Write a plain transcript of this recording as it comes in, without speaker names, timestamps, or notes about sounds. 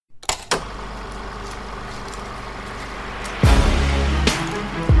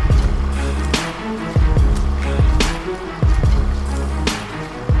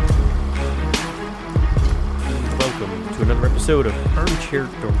episode of Armchair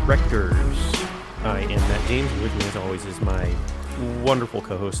Directors. I am Matt James. With me, as always, is my wonderful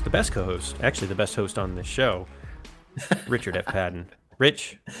co-host, the best co-host, actually the best host on this show, Richard F. Padden.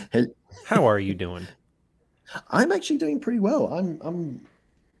 Rich, Hey, how are you doing? I'm actually doing pretty well.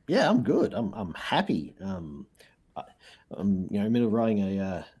 Yeah, I'm good. I'm happy. I, I'm in the middle of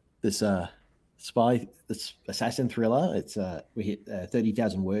writing this this assassin thriller. We hit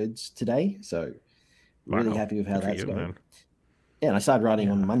 30,000 words today, so really Wow, happy with how good for that's you, going. man. Yeah, and I started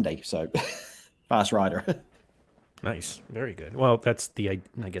writing on Yeah, Monday, so fast writer. nice, very good. Well,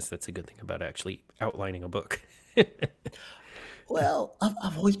 I guess that's a good thing about actually outlining a book. Well,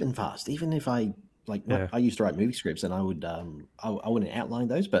 I've always been fast, even if Yeah, I used to write movie scripts, and I wouldn't outline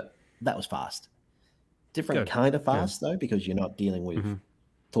those, but that was fast. Different good. kind of Yeah. fast though, because you're not dealing with hmm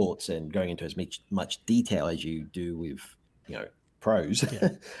thoughts and going into as much detail as you do with you know prose. Yeah.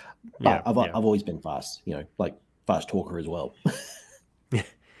 But Yeah. I've Yeah. always been fast, like fast talker as well.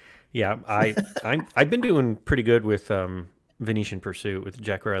 Yeah. I've been doing pretty good with Venetian Pursuit with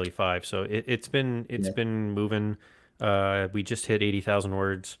Jack Riley 5. So it's Yeah, been moving. We just hit 80,000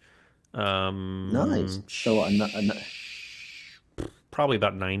 words. nice. So Probably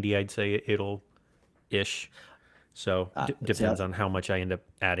about 90, I'd say it'll ish. So see, depends on how much I end up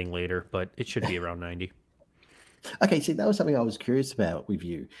adding later, but it should be around 90. okay. See, that was something I was curious about with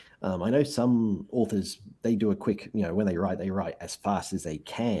you. I know some authors they do a quick, when they write as fast as they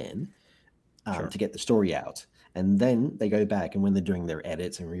can Sure. to get the story out. And then they go back and when they're doing their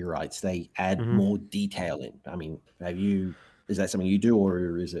edits and rewrites, they add hmm more detail in. I mean, is that something you do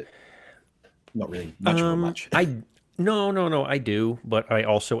or is it not really much of a much? I no, I do, but I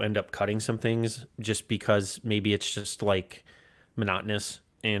also end up cutting some things just because maybe it's just like monotonous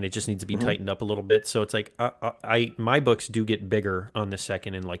and it just needs to be Mhm. tightened up a little bit. So it's like I my books do get bigger on the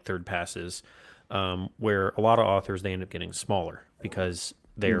second and like third passes, where a lot of authors they end up getting smaller because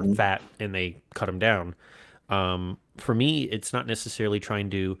they're Mhm. fat and they cut them down. For me, it's not necessarily trying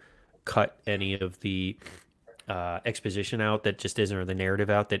to cut any of the exposition out that just isn't, or the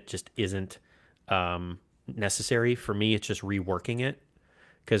narrative out that just isn't necessary. For me, it's just reworking it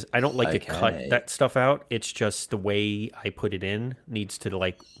because I don't like to cut Okay. that stuff out. It's just the way I put it in needs to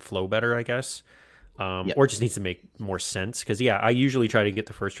like flow better, I guess, Yep. or just needs to make more sense. Because yeah, I usually try to get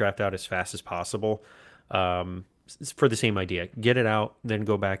the first draft out as fast as possible, for the same idea. Get it out, then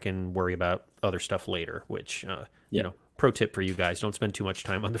go back and worry about other stuff later. Which Yep. pro tip for you guys: don't spend too much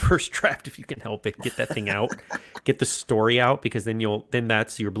time on the first draft if you can help it. Get that thing out, get the story out, because then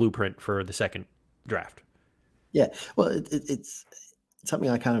that's your blueprint for the second draft. Yeah. Well, it's something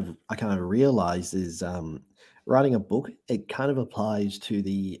I kind of realized is writing a book. It kind of applies to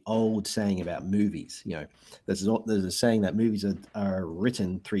the old saying about movies. There's a saying that movies are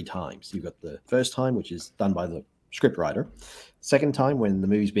written three times. You've got the first time, which is done by the script writer, second time when the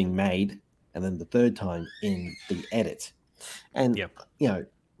movie's being made, and then the third time in the edit. And Yeah. you know,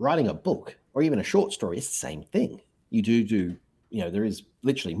 writing a book or even a short story, it's the same thing. There is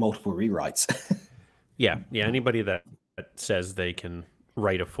literally multiple rewrites. Yeah. Anybody that says they can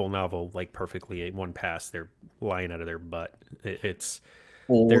write a full novel like perfectly in one pass, they're lying out of their butt. It's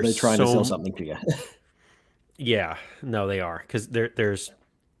Or there's they're trying to sell so something to you. yeah, no, they are because there's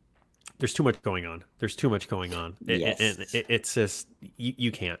too much going on. There's too much going on, and Yes. it's just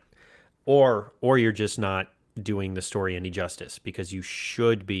you can't, or you're just not doing the story any justice because you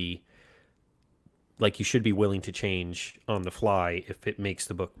should be willing to change on the fly if it makes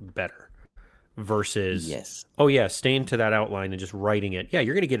the book better versus, Yes. oh yeah, staying to that outline and just writing it. Yeah,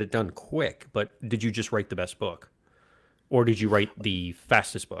 you're going to get it done quick, but did you just write the best book or did you write the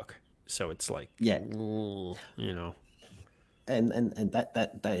fastest book? So it's like, Yeah. you know. And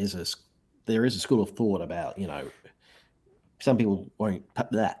there is a school of thought about, some people won't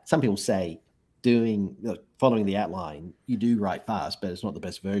that. Some people say following the outline, you do write fast, but it's not the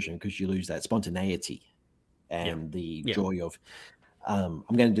best version because you lose that spontaneity Yeah. and the Yeah. joy of I'm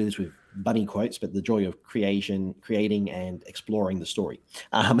going to do this with bunny quotes, but the joy of creating and exploring the story.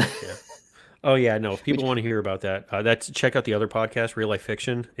 Um, Yeah. Oh yeah, no. If people which want to hear about that, that's check out the other podcast, Real Life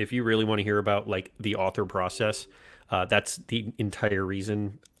Fiction. If you really want to hear about like the author process, that's the entire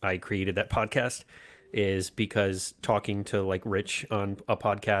reason I created that podcast, is because talking to like Rich on a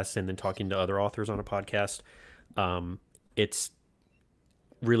podcast and then talking to other authors on a podcast, it's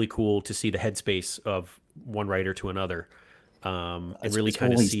really cool to see the headspace of one writer to another, and really it's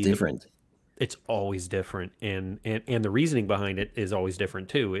kind of always see the different. it's always different, and the reasoning behind it is always different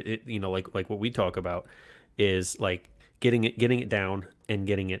too. Like what we talk about is like getting it down and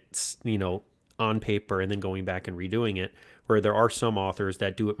getting it on paper and then going back and redoing it Where there are some authors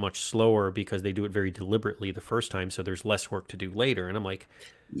that do it much slower because they do it very deliberately the first time, so there's less work to do later. And I'm like,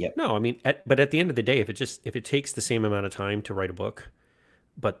 Yep. no, I mean, but at the end of the day, if it takes the same amount of time to write a book,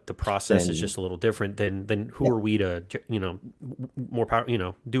 but the process is Then just a little different, then who yep. are we to, more power,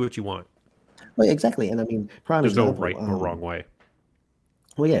 do what you want. Well, exactly. And I mean, prime There's no example. right or wrong way.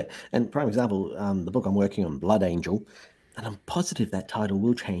 Well, yeah, and prime example, the book I'm working on, Blood Angel, and I'm positive that title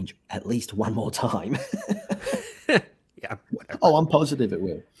will change at least one more time. Yeah, whatever. Oh, I'm positive it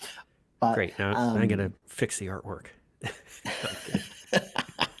will. But Great. Now I gotta fix the artwork. No,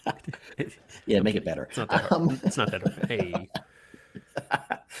 I'm kidding. yeah, I'm make it kidding. better. It's not that hard. It's not that hard. Hey,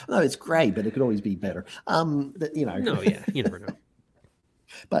 No, it's great, but it could always be better. no, yeah, you never know.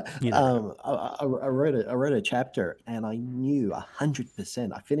 But You never know. I wrote a chapter, and I knew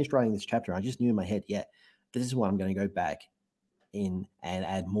 100%. I finished writing this chapter. I just knew in my head, yeah, this is what I'm going to go back in and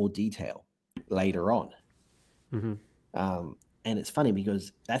add more detail later on. Hmm. And it's funny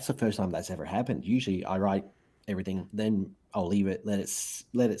because that's the first time that's ever happened. Usually, I write everything, then I'll leave it, let it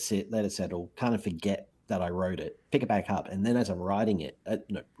sit, let it settle, kind of forget that I wrote it, pick it back up, and then as I'm writing it,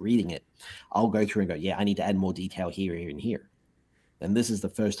 no, reading it, I'll go through and go, yeah, I need to add more detail here, here, and here. And this is the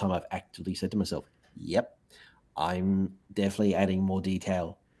first time I've actively said to myself, yep, I'm definitely adding more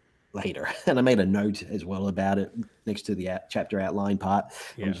detail later. And I made a note as well about it next to the chapter outline part.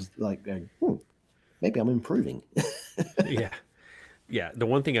 I'm Yeah, just like, going, maybe I'm improving. yeah, yeah. The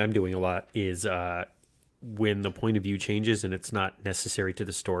one thing I'm doing a lot is when the point of view changes and it's not necessary to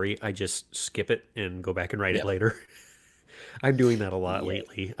the story, I just skip it and go back and write it Yep. later. I'm doing that a lot Yeah.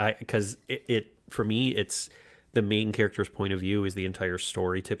 lately. I because it for me it's the main character's point of view is the entire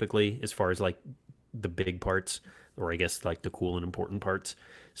story typically, as far as like the big parts, or I guess like the cool and important parts.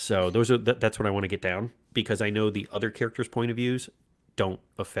 So that's what I want to get down because I know the other characters' point of views don't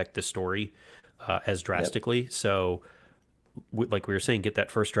affect the story as Yep. drastically. So like we were saying, get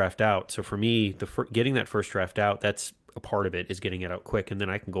that first draft out. So for me, getting that first draft out, that's a part of it is getting it out quick, and then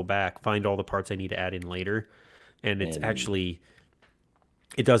I can go back, find all the parts I need to add in later, and it's And actually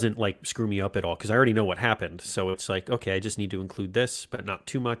it doesn't like screw me up at all because I already know what happened. So it's like, okay, I just need to include this, but not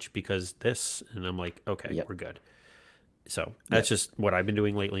too much because this, and I'm like, okay, yep. we're good. So that's Yep. just what I've been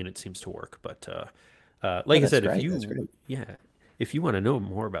doing lately, and it seems to work. But Oh, like I that's said, great. That's great. yeah, if you want to know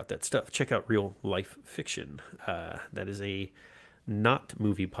more about that stuff, check out Real Life Fiction. That is a not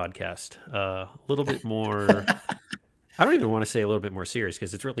movie podcast. A little bit more. I don't even want to say a little bit more serious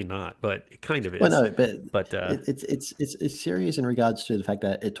because it's really not, but it kind of Well, is. no, but But it's serious in regards to the fact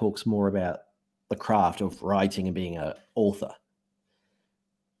that it talks more about the craft of writing and being a author.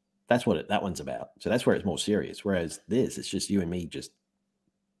 That's what that one's about. So that's where it's more serious. Whereas this, it's just you and me, just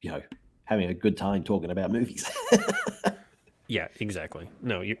you know, having a good time talking about movies. yeah, exactly.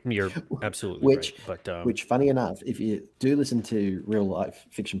 No, you're absolutely right. which, But funny enough, if you do listen to real life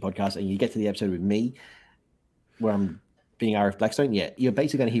fiction podcasts and you get to the episode with me where I'm being RF Blackstone, yeah, you're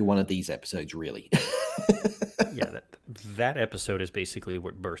basically going to hear one of these episodes, really. yeah, that episode is basically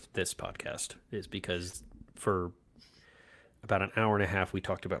what birthed this podcast. Is because for about an hour and a half we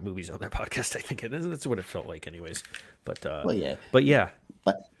talked about movies on that podcast. I think that's what it felt like, anyways. But Well, yeah, but yeah,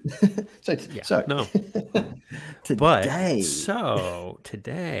 but so yeah, so no. But today, so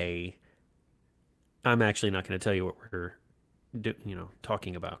today, I'm actually not going to tell you what we're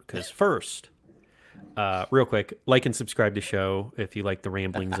talking about because first, real quick, like and subscribe to the show if you like the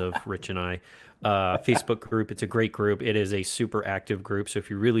ramblings of Rich and I. Facebook group, it's a great group. It is a super active group. So if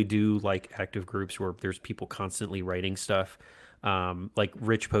you really do like active groups where there's people constantly writing stuff, like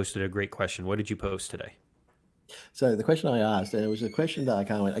Rich posted a great question. What did you post today? so the question I asked, it was a question that I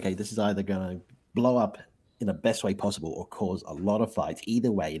kind of went, okay, this is either going to blow up in the best way possible or cause a lot of fights.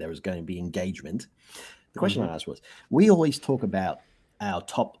 Either way, there was going to be engagement. The question Hmm. I asked was, we always talk about our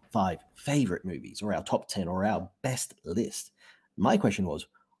top 5 favorite movies or our top 10 or our best list. My question was,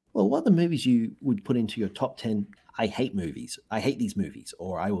 well, what are the movies you would put into your top 10? I hate movies. I hate these movies,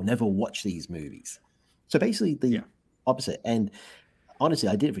 or I will never watch these movies. So basically, Yeah, the opposite. And honestly,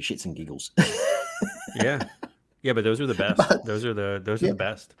 I did it for shits and giggles. yeah, yeah. But those are the best. But Those are yeah, the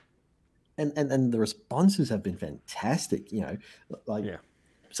best. and the responses have been fantastic. Like Yeah.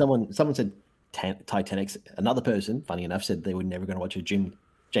 someone said Titanic. Another person, funny enough, said they were never going to watch a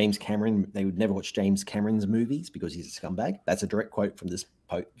James Cameron. They would never watch James Cameron's movies because he's a scumbag. That's a direct quote from this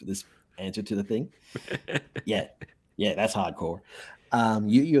answer to the thing. Yeah, yeah, that's hardcore.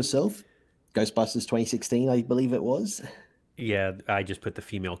 You yourself, Ghostbusters 2016, I believe it was. Yeah, I just put the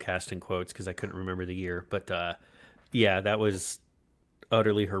female cast in quotes because I couldn't remember the year. But yeah, that was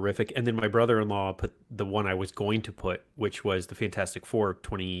utterly horrific. And then my brother-in-law put the one I was going to put, which was the Fantastic Four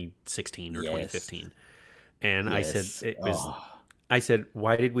 2016 or Yes, 2015. And I said, Yes. Oh, I said,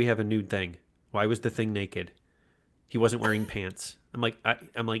 why did we have a nude thing? Why was the thing naked? He wasn't wearing pants. I'm like,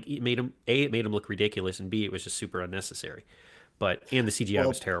 it made him, A, it made him look ridiculous, and B, it was just super unnecessary. But, and the CGI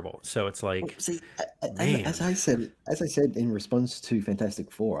was well, terrible. So it's well, like, see, man. as I said in response to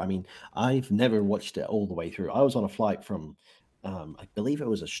Fantastic Four, I mean, I've never watched it all the way through. I was on a flight from, I believe it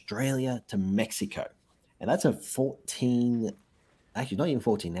was Australia to Mexico, and that's a 14, actually not even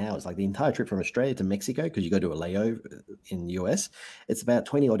 14 hours. Like the entire trip from Australia to Mexico, because you go to a layover in the US, it's about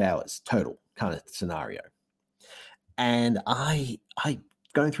 20 odd hours total kind of scenario. And I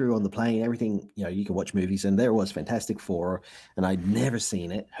going through on the plane, everything, you can watch movies, and there was Fantastic Four, and I'd never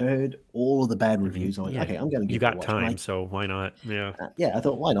seen it, heard all of the bad I mean, reviews. I went, yeah, okay, I'm going to you give it a got watch. And time, so why not? Yeah. yeah, I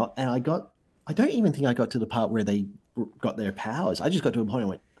thought, why not? And I don't even think I got to the part where they got their powers. I just got to a point. I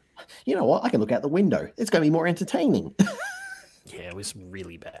went, you know what? I can look out the window. It's going to be more entertaining. Yeah, it was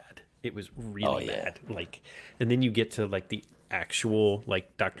really bad. It was Oh really yeah, bad. Like, and then you get to like the actual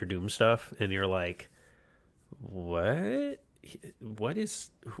like Doctor Doom stuff, and you're like, what? What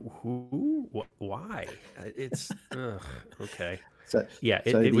is who? Why? It's ugh, okay. so Yeah,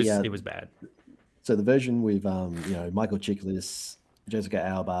 so it was bad. the version with Michael Chiklis, Jessica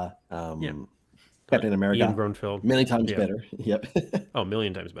Alba, Yeah, Captain Ian America, Grunfeld. a million times Yeah. better. Yep. Oh, a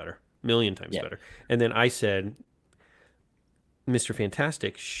million times better. Million times Yeah. better. And then I said, Mr.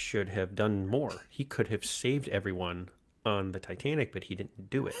 Fantastic should have done more. He could have saved everyone on the Titanic, but he didn't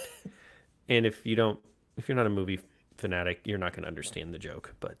do it. And if you're not a movie fanatic, you're not going to understand the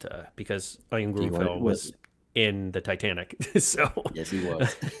joke. But because Ian Do you want Grunfeld well, was in the Titanic, so yes, he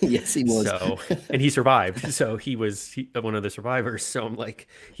was. Yes, he was. so and he survived, so one of the survivors. So I'm like,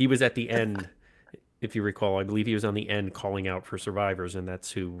 he was at the end. If you recall, I believe he was on the end calling out for survivors, and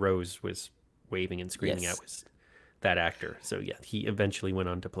that's who Rose was waving and screaming at Yes. was that actor. So yeah, he eventually went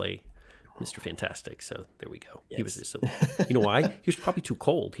on to play Mr. Fantastic. So there we go. He was Yes. just, you know why? He was probably too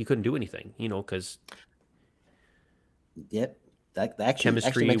cold. He couldn't do anything, because Yep. That actually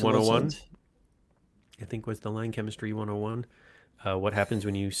chemistry makes a lot of 101, sense. I think was the line, chemistry 101. What happens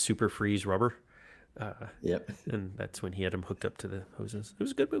when you super freeze rubber? Uh, Yep. and that's when he had him hooked up to the hoses. It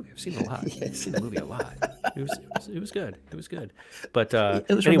was a good movie. I've seen it a lot. I've Yes. seen the movie a lot. It was good. It was good. But It was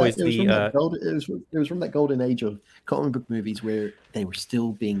from that. anyways, It was from the that golden. It was from that golden age of comic book movies where they were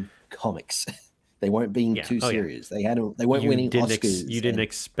still being comics. They weren't being yeah, too oh yeah, serious. They weren't winning you Oscars, didn't and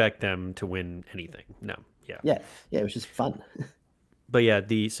expect them to win anything. No, yeah. yeah, yeah, it was just fun. But yeah,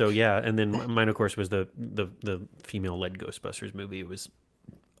 and then mine of course was the female led Ghostbusters movie. It was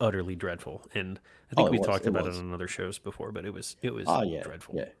utterly dreadful, and I Oh, think it we was. talked It about it was. on other shows before. But it was Oh yeah,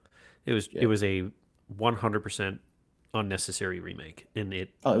 dreadful. yeah, It yeah. was a 100% unnecessary remake, and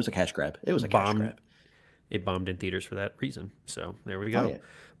Oh, it was a cash grab. It was a cash bombed grab. it bombed in theaters for that reason. So there we Oh go. yeah.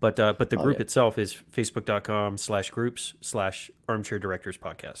 But the Oh group yeah. itself is facebook.com/groups/armchair directors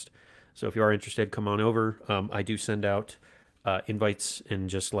podcast. So if you are interested, come on over. I do send out invites and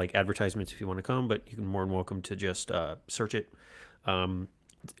just like advertisements if you want to come, but you can more than welcome to just search it. Um,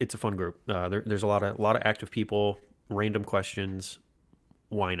 it's a fun group. There's a lot of active people, random questions.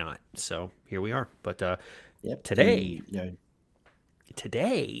 Why not? So here we are. But Yep. today, And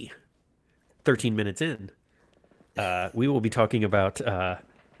today, 13 minutes in, we will be talking about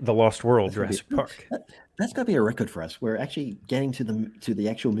the Lost World, that's gonna be Jurassic Park. that's gonna be a record for us. We're actually getting to the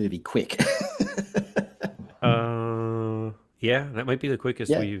actual movie quick. Yeah, that might be the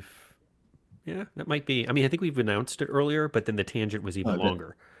quickest Yeah. we've. Yeah, that might be. I mean, I think we've announced it earlier, but then the tangent was even Oh, but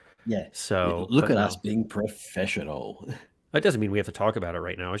longer. yeah. So, Look but at us no, being professional. that doesn't mean we have to talk about it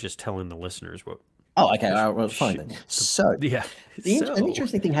right now. I was just telling the listeners what Oh, okay. the All right, well, fine then. the So, yeah. an So,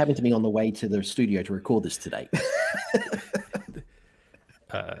 interesting thing happened to me on the way to the studio to record this today.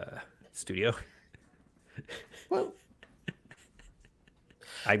 studio. Well,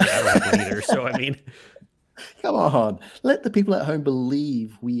 I don't have one either. So I mean, come on. Let the people at home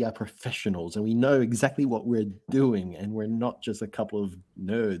believe we are professionals and we know exactly what we're doing, and we're not just a couple of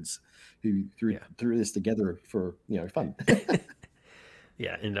nerds who yeah. threw this together for fun.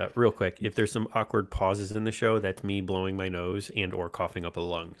 Yeah, and real quick, if there's some awkward pauses in the show, that's me blowing my nose and or coughing up a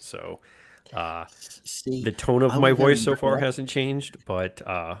lung. So See, the tone of I my was going voice to so bring it far up. hasn't changed, but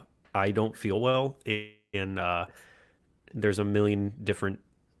I don't feel well, and there's a million different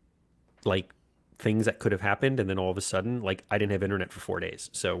like things that could have happened, and then all of a sudden, like I didn't have internet for 4 days,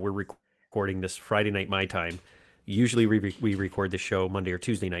 so we're recording this Friday night my time. Usually we record the show Monday or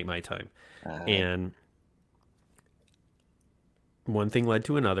Tuesday night my time, Uh, and one thing led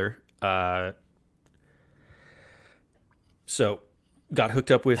to another. So got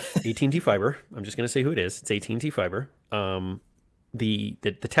hooked up with AT&T fiber. I'm just gonna say who it is. It's AT&T fiber. the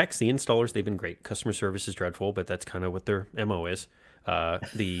techs, the installers, they've been great. Customer service is dreadful, but that's kind of what their MO is.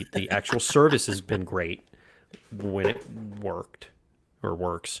 The actual service has been great when it worked or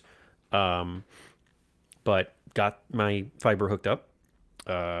works. Um, but got my fiber hooked up,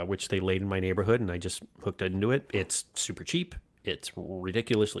 which they laid in my neighborhood, and I just hooked into it. It's super cheap. It's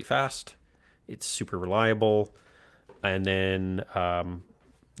ridiculously fast. It's super reliable. And then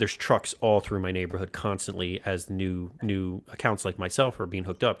there's trucks all through my neighborhood constantly as new accounts like myself are being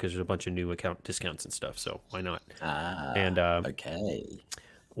hooked up because there's a bunch of new account discounts and stuff. So why not? And Okay.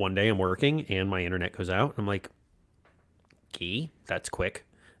 one day I'm working and my internet goes out. I'm like, key, that's quick,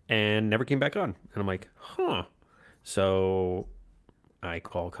 and never came back on. And I'm like, huh. So I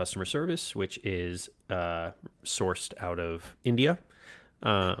call customer service, which is sourced out of India.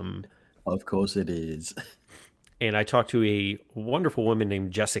 Um, Of course it is. and I talked to a wonderful woman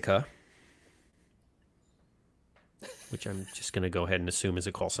named Jessica, which I'm just going to go ahead and assume is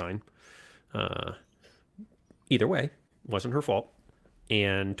a call sign. Uh, Either way, wasn't her fault.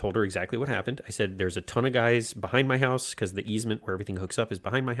 And told her exactly what happened. I said, there's a ton of guys behind my house because the easement where everything hooks up is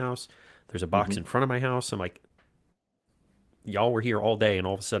behind my house. There's a box Hmm. in front of my house. I'm like, y'all were here all day and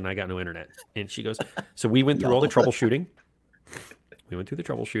all of a sudden I got no internet. And she goes, so we went through all the Y'all. troubleshooting. We went through the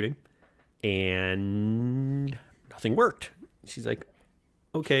troubleshooting and nothing worked. She's like,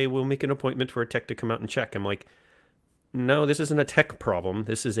 okay, we'll make an appointment for a tech to come out and check. I'm like, no, this isn't a tech problem.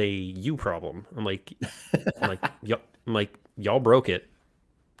 This is a you problem. I'm like, y'all broke it.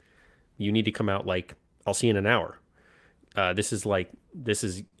 You need to come out. Like, I'll see you in an hour. This is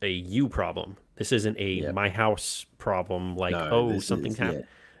a you problem. This isn't a Yep. my house problem. Like, No, oh, this something's is, yeah. happened.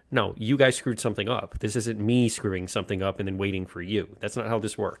 No, you guys screwed something up. This isn't me screwing something up and then waiting for you. That's not how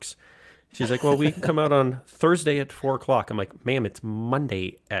this works. She's like, well, we can come out on Thursday at 4 o'clock. I'm like, ma'am, it's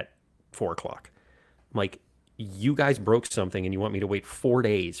Monday at 4 o'clock. I'm like, you guys broke something and you want me to wait 4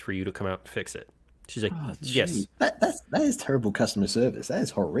 days for you to come out and fix it. She's like, Oh, yes, gee. That is terrible customer service. That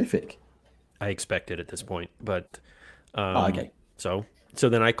is horrific. I expect it at this point. But Oh, um, okay. so so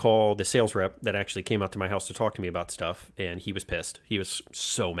then I call the sales rep that actually came out to my house to talk to me about stuff, and he was pissed. He was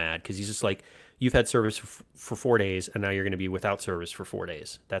so mad because he's just like, "You've had service for 4 days, and now you're going to be without service for 4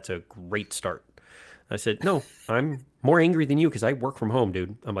 days. That's a great start." I said, "No, I'm more angry than you because I work from home,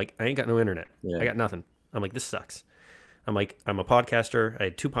 dude. I'm like, I ain't got no internet. I Yeah. got nothing. I'm like, this sucks. I'm like, I'm a podcaster. I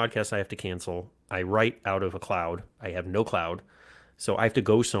had 2 podcasts I have to cancel. I write out of a cloud. I have no cloud. So I have to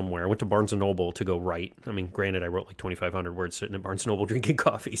go somewhere. I went to Barnes and Noble to go write. I mean, granted, I wrote like 2,500 words sitting at Barnes and Noble drinking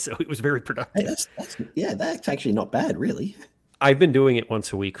coffee, so it was very Hey, productive. that's yeah, that's actually not bad, really. I've been doing it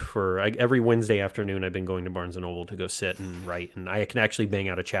once a week for every Wednesday afternoon. I've been going to Barnes and Noble to go sit and write, and I can actually bang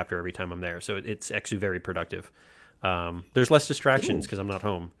out a chapter every time I'm there. So it's actually very productive. There's less distractions Cool. because I'm not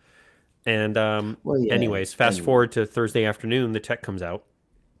home. And Well, yeah, anyways, fast and forward to Thursday afternoon, the tech comes out,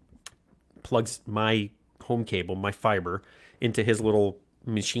 plugs my home cable, my fiber, into his little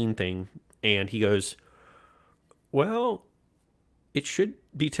machine thing, and he goes, "Well, it should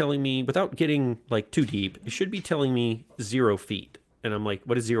be telling me without getting like too deep. It should be telling me 0 feet." And I'm like,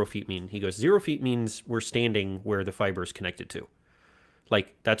 "What does 0 feet mean?" He goes, "0 feet means we're standing where the fiber is connected to.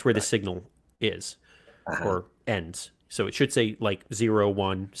 Like that's where the right. signal is Uh-huh. or ends." So it should say like 0,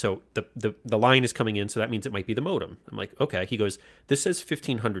 1. So the line is coming in, so that means it might be the modem. I'm like, okay. He goes, this says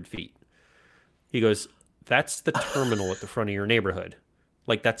 1,500 feet. He goes, that's the terminal at the front of your neighborhood.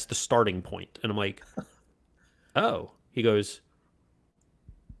 Like that's the starting point. And I'm like, oh. He goes,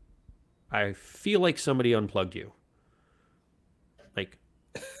 I feel like somebody unplugged you. Like,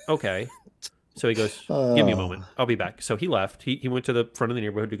 okay. So he goes, give me a moment. Oh. I'll be back. So he left. He went to the front of the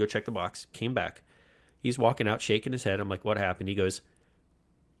neighborhood to go check the box, came back. He's walking out, shaking his head. I'm like, what happened? He goes,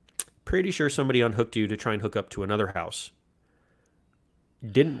 pretty sure somebody unhooked you to try and hook up to another house.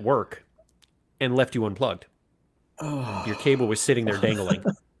 Didn't work and left you unplugged. Your cable was sitting there dangling.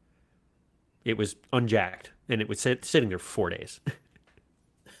 It was unjacked and it was sitting there for 4 days.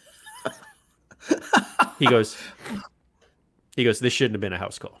 He goes, this shouldn't have been a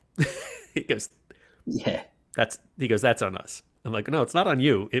house call. he goes, Yeah. he goes, that's on us. I'm like, no, it's not on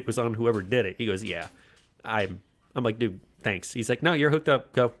you. It was on whoever did it. He goes, yeah, I'm, I'm like, dude, thanks. He's like, no, you're hooked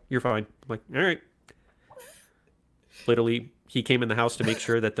up. Go, you're fine. I'm like, all right. Literally, he came in the house to make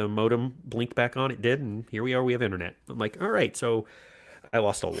sure that the modem blinked back on. It did, and here we are. We have internet. I'm like, all right. So I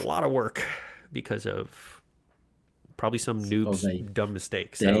lost a lot of work because of probably some Of noob's a dumb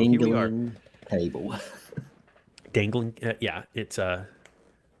mistake. So here we are, dangling cable. dangling. Yeah, it's a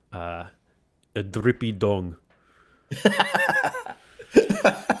drippy dong.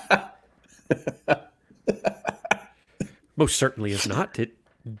 Most certainly is not. It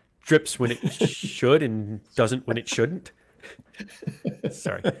drips when it should and doesn't when it shouldn't.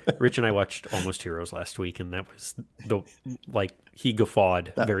 Sorry. Rich and I watched Almost Heroes last week, and that was the like he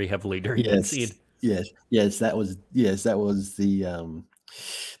guffawed That very heavily during that scene. yes, yes, that was the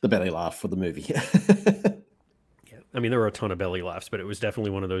belly laugh for the movie. Yeah. I mean, there were a ton of belly laughs, but it was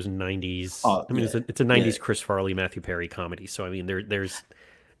definitely one of those '90s. Oh I mean, yeah, it's a yeah, '90s Chris Farley, Matthew Perry comedy. So I mean, there's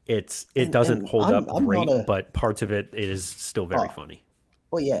it doesn't and hold up I'm not great, a but parts of it is still very oh funny.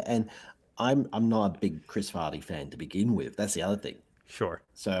 well yeah, and I'm not a big Chris Farley fan to begin with. That's the other thing. Sure.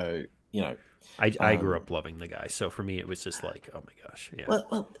 So you know, I grew um, up loving the guy, so for me it was just like, oh my gosh, yeah,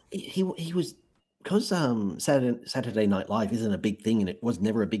 well, he was because Saturday Night Live isn't a big thing, and it was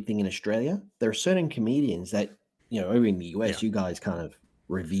never a big thing in Australia. There are certain comedians that over in the yeah, US, you guys kind of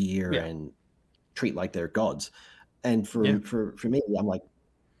revere yeah, and treat like they're gods. And yeah, for me, I'm like,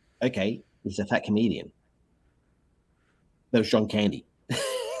 okay, he's a fat comedian. That was John Candy.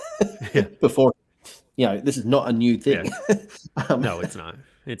 yeah, Before, this is not a new yeah. thing. um, No, it's not.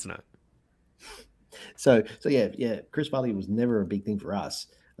 It's not. so yeah, yeah. Chris Farley was never a big thing for us,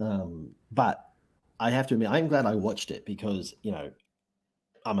 but I have to admit, I'm glad I watched it because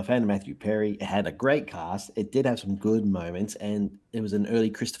I'm a fan of Matthew Perry. It had a great cast. It did have some good moments, and it was an early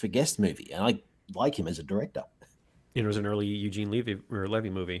Christopher Guest movie, and I like him as a director. It was an early Levy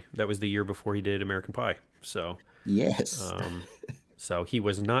movie. That was the year before he did American Pie. Yes. Um, so he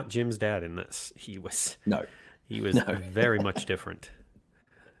was not Jim's dad in this. No. He was No. very much different.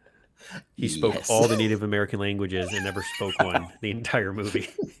 He spoke Yes. all the Native American languages and never spoke one the entire movie.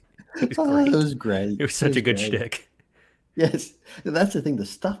 It was Oh, it great. was great. It was It such was a good great. shtick. Yes, that's the thing. The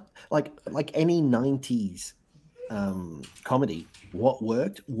stuff like any '90s comedy, what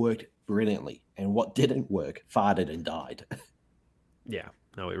worked brilliantly, and what didn't work farted and died. Yeah,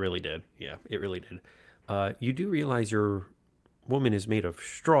 no, it really did. Yeah, it really did. You do realize your woman is made of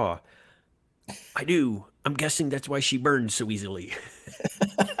straw. I do. I'm guessing that's why she burns so easily.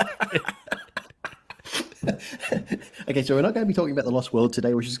 Okay, so we're not going to be talking about the Lost World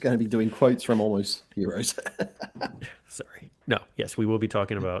today. We're just going to be doing quotes from Almost Heroes. Sorry. No, yes, we will be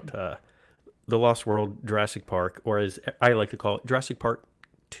talking about The Lost World, Jurassic Park, or as I like to call it, Jurassic Park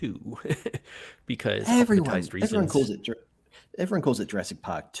 2, because everyone, obvious everyone calls reasons. it, everyone calls it Jurassic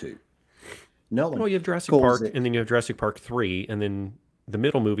Park 2. No one Well, you have Jurassic calls Park, it. and then you have Jurassic Park 3, and then the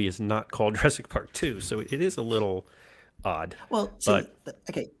middle movie is not called Jurassic Park 2, so it is a little odd. Well, But see,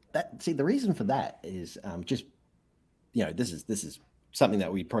 okay, the reason for that is just this is something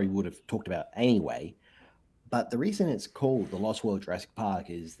that we probably would have talked about anyway. But the reason it's called the Lost World Jurassic Park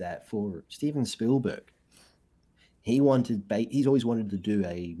is that for Steven Spielberg, he's always wanted to do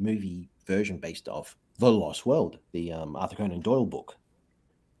a movie version based off The Lost World, the Arthur Conan Doyle book.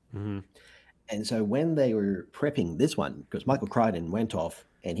 mhm, And so when they were prepping this one, because Michael Crichton went off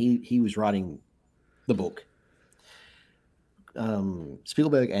and he was writing the book,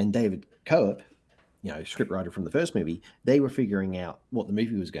 Spielberg and David Coep, scriptwriter from the first movie, they were figuring out what the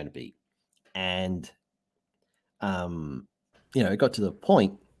movie was going to be, and um, it got to the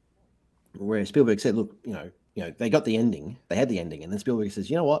point where Spielberg said, "Look, they got the ending, they had the ending," and then Spielberg says,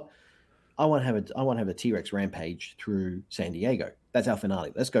 "You know what? I want to have a T-Rex rampage through San Diego. That's our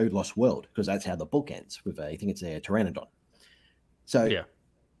finale. Let's go Lost World because that's how the book ends with I think it's a pteranodon." So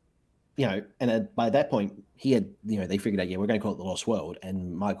yeah, and by that point, he had, they figured out, yeah, we're going to call it the Lost World.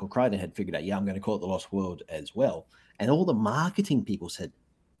 And Michael Crichton had figured out, yeah, I'm going to call it the Lost World as well. And all the marketing people said,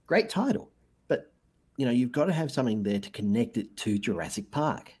 great title. But, you've got to have something there to connect it to Jurassic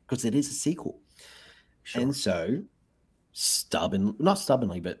Park because it is a sequel. And sure. so, not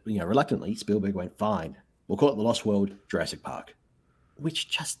stubbornly, but, reluctantly, Spielberg went, fine, we'll call it the Lost World Jurassic Park, which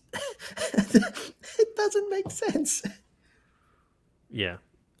just, it doesn't make sense. Yeah.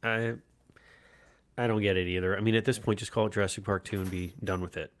 I I don't get it either. I mean, at this point, just call it Jurassic Park 2 and be done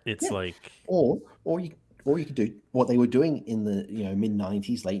with it. It's Yeah. like, Or you could do what they were doing in the mid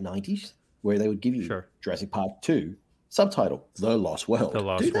 '90s, late '90s, where they would give you sure, Jurassic Park 2 subtitle The Lost The World. Do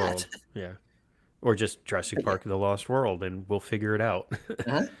Lost that. World. Yeah. Or just Jurassic But yeah, Park, The Lost World, and we'll figure it out.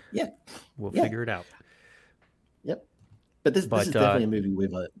 yeah, We'll yeah, figure it out. yep. But this is But definitely a movie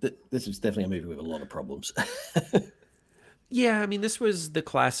with this is definitely a movie with a lot of problems. yeah, I mean, this was the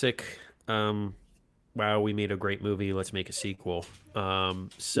classic. Wow, we made a great movie. Let's make a sequel. Yeah.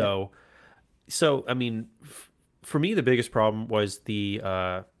 So I mean, for me, the biggest problem was the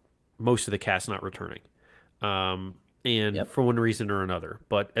most of the cast not returning, and Yep. for one reason or another.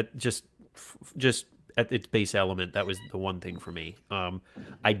 But just at its base element, that was the one thing for me.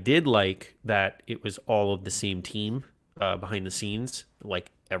 I did like that it was all of the same team behind the scenes,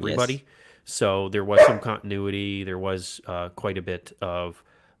 like Yes. everybody. So there was some continuity. There was quite a bit of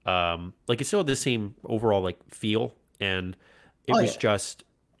like it still had the same overall like feel and it Oh was yeah. just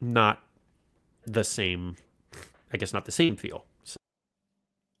not the same. I guess not the same feel. So,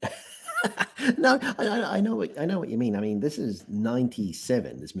 No, I know what you mean. I mean, this is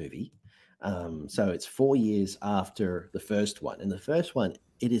 97, this movie. So it's 4 years after the first one. And the first one,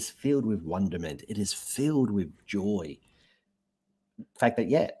 it is filled with wonderment. It is filled with joy. Fact that,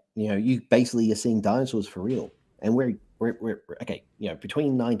 yeah, you basically are seeing dinosaurs for real. And we're okay,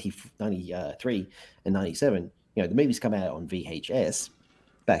 between 93 and 97, the movies come out on VHS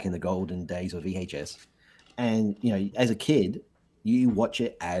back in the golden days of VHS. And as a kid, you watch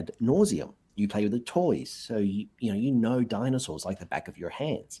it ad nauseum. You play with the toys, so you know dinosaurs like the back of your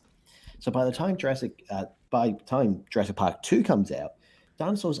hands. So by the time Jurassic Park 2 comes out,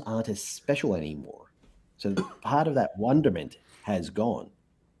 dinosaurs aren't as special anymore. So part of that wonderment has gone.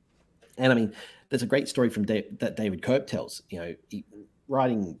 And I mean, there's a great story from that David Cope tells.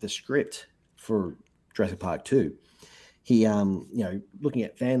 Writing the script for Jurassic Park 2, he looking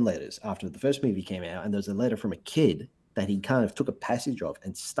at fan letters after the first movie came out, and there was a letter from a kid that he kind of took a passage of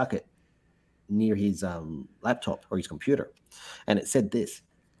and stuck it near his laptop or his computer, and it said this: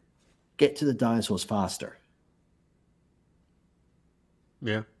 "Get to the dinosaurs faster."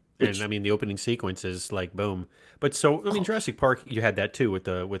 yeah. And I Which, mean, the opening sequence is like boom. But so I mean, oh, Jurassic Park, you had that too with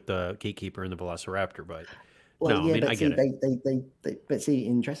the gatekeeper and the Velociraptor. But well, no, I yeah, mean, I but get see, it. but see,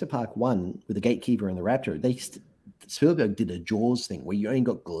 in Jurassic Park 1 with the gatekeeper and the raptor, Spielberg did a Jaws thing where you only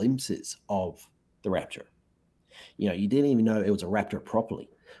got glimpses of the raptor. You didn't even know it was a raptor properly.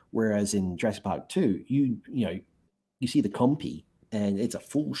 Whereas in Jurassic Park 2, you see the compy and it's a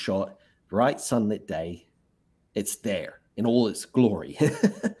full shot, bright sunlit day. It's there in all its glory.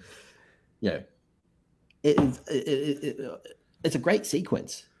 you know, it is it's a great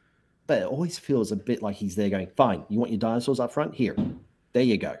sequence, but it always feels a bit like he's there going, "Fine, you want your dinosaurs up front? Here, there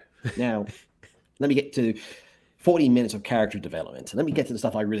you go. Now let me get to 40 minutes of character development. Let me get to the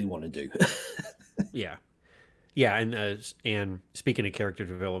stuff I really want to do." Yeah. Yeah, and speaking of character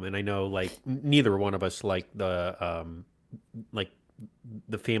development, I know like neither one of us like the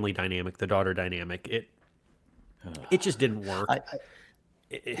family dynamic, the daughter dynamic. It just didn't I, work. I I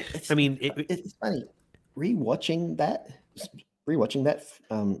it's mean, it it's funny rewatching that rewatching that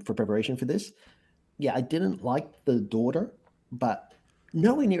for preparation for this. Yeah, I didn't like the daughter, but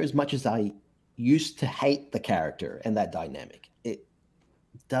nowhere near as much as I used to hate the character and that dynamic. It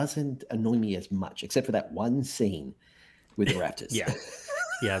doesn't annoy me as much, except for that one scene with the Raptors. yeah,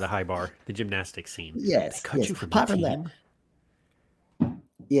 yeah, the high bar, the gymnastics scene. They Yes, cut yes. you from the Apart from that, team.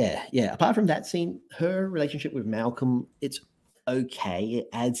 yeah, yeah. Apart from that scene, her relationship with Malcolm, it's okay. It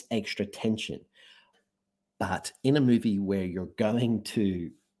adds extra tension. But in a movie where you're going to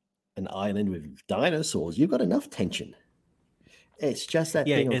an island with dinosaurs, you've got enough tension. It's just that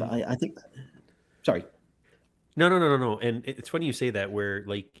Yeah, thing of and I think. Sorry. no. And it's funny you say that where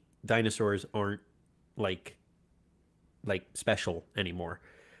like dinosaurs aren't like special anymore.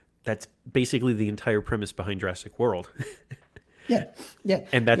 That's basically the entire premise behind Jurassic World. Yeah, yeah,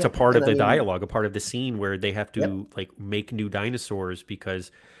 And that's yeah. a part And of I the mean, dialogue, a part of the scene where they have yep, to like make new dinosaurs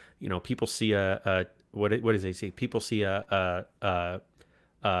because people see a what does they say? People see a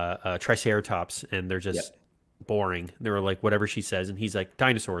triceratops and they're just yep, boring. They were like whatever she says, and he's like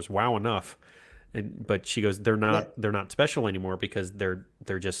dinosaurs, wow enough. And but she goes yeah, they're not special anymore because they're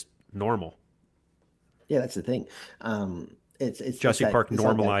just normal. yeah. That's the thing. It's Jurassic that Park it's like that.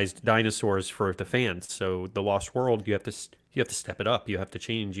 normalized dinosaurs for the fans. So the Lost World, you have to step it up. You have to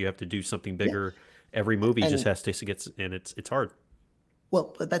change. You have to do something Yeah, bigger. Every movie just and has to get, and it's hard.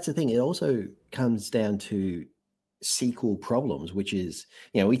 well, but that's the thing. It also comes down to sequel problems, which is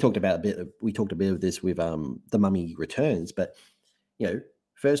we talked a bit of this with the Mummy Returns, but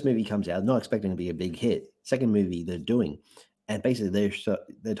first movie comes out, not expecting to be a big hit. Second movie they're doing, and basically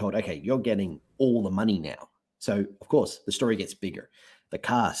they're told, okay, you're getting all the money now. So of course the story gets bigger, the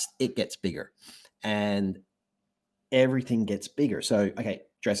cast it gets bigger, and everything gets bigger. So okay,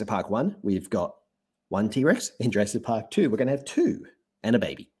 Jurassic Park 1, we've got one T-Rex. In Jurassic Park 2, we're going to have two and a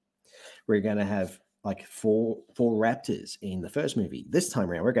baby. We're going to have like four raptors in the first movie. This time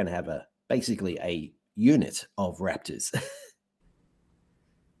around, we're going to have basically a unit of raptors.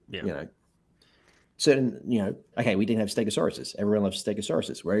 Yeah, you know, okay, we didn't have Stegosauruses. Everyone loves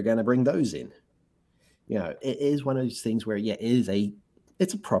Stegosauruses. We're going to bring those in. It is one of those things where, yeah,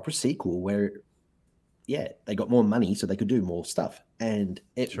 it's a proper sequel where, yeah, they got more money so they could do more stuff. And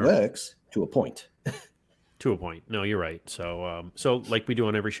it sure. works to a point. To a point. No, you're right. So, so like we do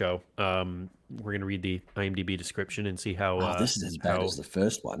on every show, we're gonna read the IMDb description and see Oh, this is as bad as how the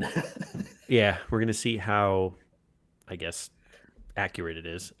first one. yeah, we're gonna see how I guess accurate it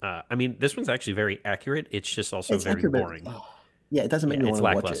is. I mean, this one's actually very accurate. It's just also It's very accurate, but boring. yeah, it doesn't make Yeah, me it's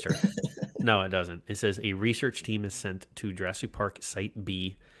want to watch it. lackluster. No, it doesn't. It says a research team is sent to Jurassic Park Site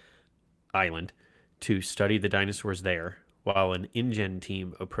B Island to study the dinosaurs there, while an InGen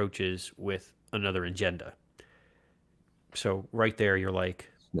team approaches with another agenda. So right there, you're like,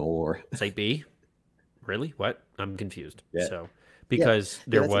 Nor. Site B? Really? What? I'm confused. Yeah, So, yeah, because yeah.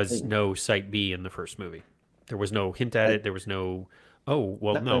 there That's the was thing. no Site B in the first movie, there was no hint at Uh, it. There was no, oh,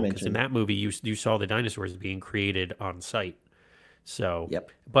 well, no, no no, because in mention. that movie, you saw the dinosaurs being created on site. So,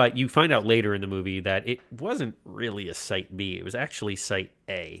 Yep. but you find out later in the movie that it wasn't really a Site B, it was actually Site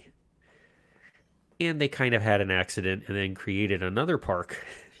A. And they kind of had an accident and then created another park,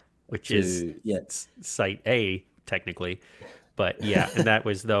 which is To yeah, Site A, technically. But yeah, and that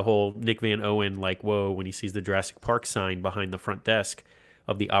was the whole Nick Van Owen, like, whoa, when he sees the Jurassic Park sign behind the front desk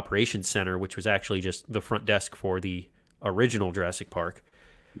of the operations center, which was actually just the front desk for the original Jurassic Park.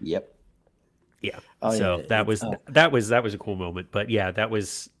 yep. Yeah. Oh yeah, So that was a cool moment. But yeah, that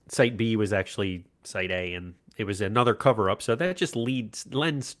was Site B was actually Site A, and it was another cover up. So that just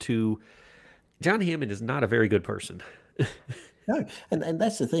lends to John Hammond is not a very good person. no, and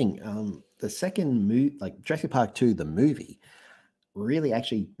that's the thing. The second movie, like Jurassic Park 2, the movie, really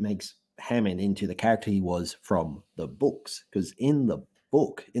actually makes Hammond into the character he was from the books. Because in the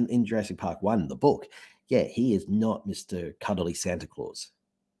book, in Jurassic Park 1, the book, yeah, he is not Mr. Cuddly Santa Claus.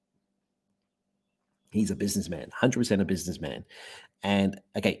 He's a businessman, 100% a businessman. And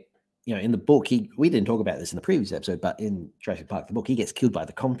okay, in the book, we didn't talk about this in the previous episode, but in Jurassic Park, the book, he gets killed by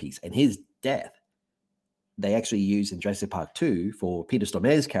the compies, and his death they actually use in Jurassic Park 2 for Peter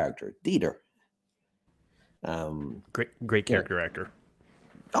Stormare's character, Dieter. Um, Great yeah. character actor.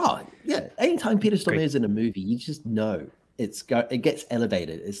 Oh, yeah. Anytime Peter Great. Stormare's in a movie, you just know it gets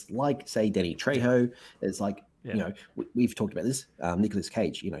elevated. It's like, say, Danny Yeah. Trejo. It's like, Yeah. we've talked about this. Nicolas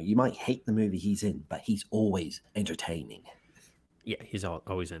Cage, you might hate the movie he's in, but he's always entertaining. Yeah, he's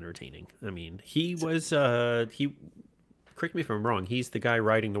always entertaining. I mean, he was he correct me if I'm wrong, he's the guy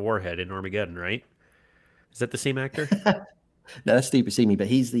riding the warhead in Armageddon, right? Is that the same actor? No, that's Steve Buscemi, but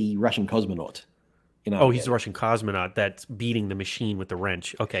he's the Russian cosmonaut in Oh, he's the Armageddon. Russian cosmonaut that's beating the machine with the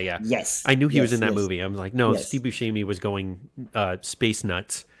wrench. Okay, yeah. Yes, I knew he was in yes, that yes, movie. I was like, no, yes. Steve Buscemi was going space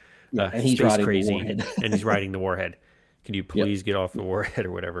nuts, Yeah, and he's space riding the crazy, warhead. and he's riding the warhead. Can you Yep. please get off the warhead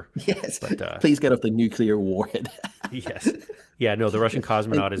or whatever? Yes. But Please get off the nuclear warhead. yes. Yeah, no, the Russian And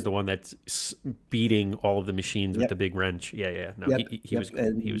cosmonaut is the one that's beating all of the machines with the yep, big wrench. Yeah, yeah. No, yep, he yep. was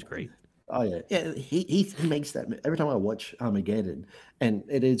he was And great. oh yeah, yeah. He makes that every time I watch Armageddon, and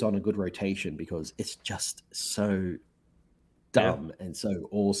it is on a good rotation because it's just so Yeah, dumb and so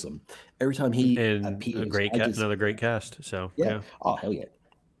awesome. Every time he and a appears, I just another great cast. So yeah. yeah, Oh hell yeah!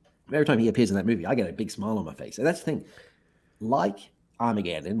 Every time he appears in that movie, I get a big smile on my face. And that's the thing. Like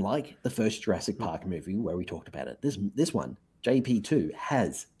Armageddon, like the first Jurassic Mm, Park movie where we talked about it, this one, JP2,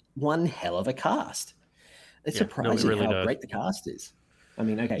 has one hell of a cast. It's yeah. No, it surprising really how does. great the cast is. I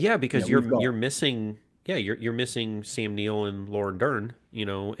mean, okay, Yeah, because we've got you're missing. Yeah, you're missing Sam Neill and Laura Dern.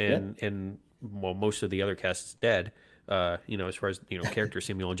 yep, And well, most of the other cast is dead. As far as characters,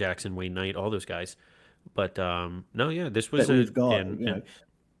 Samuel L. Jackson, Wayne Knight, all those guys. But no, yeah, this but was a we've got and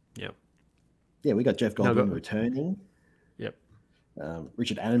yeah, yeah, we got Jeff no Goldblum go. returning, Yep.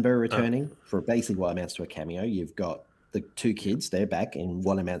 Richard Attenborough Uh, returning for basically what amounts to a cameo. You've got the two kids; they're back in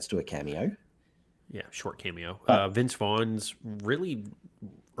what amounts to a cameo. yeah, short cameo. But Vince Vaughn's really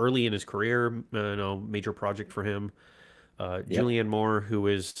early in his career, major project for him. yep, Julianne Moore, who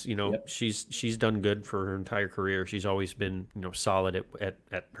is, yep, she's done good for her entire career. She's always been, solid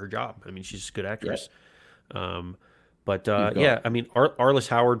at her job. I mean, she's a good yep. actress. Um, but You've got yeah, I mean, Arliss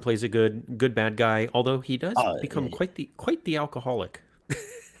Howard plays a good bad guy, although he does oh yeah, become yeah. Quite the alcoholic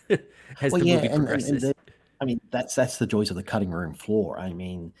as Well, the yeah, movie and progresses. I mean that's the joys of the cutting room floor. I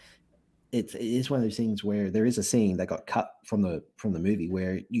mean, it is one of those things where there is a scene that got cut from the movie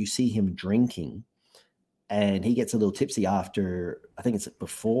where you see him drinking and he gets a little tipsy after I think it's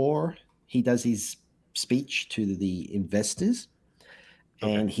before he does his speech to the investors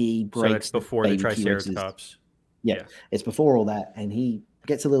Okay, and he so that's breaks the before the baby T-Rex's Triceratops. Yeah, yep it's before all that and he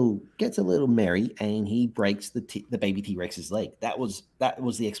gets a little merry and he breaks the baby T-Rex's leg. That was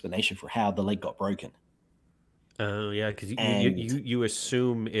the explanation for how the leg got broken. oh yeah, because And you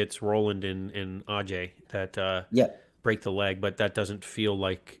assume it's Roland and Ajay that yeah, break the leg, but that doesn't feel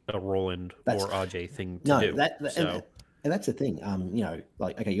like a Roland that's or Ajay thing to no, do. So and that's the thing.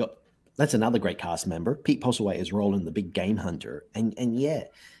 Like okay, that's another great cast member. Pete Postlethwaite is Roland, the big game hunter, and yeah,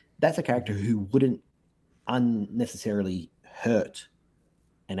 that's a character mhm. who wouldn't unnecessarily hurt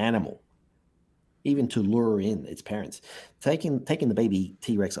an animal. even to lure in its parents. Taking the baby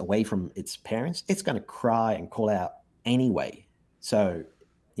T Rex away from its parents, it's going to cry and call out anyway. So,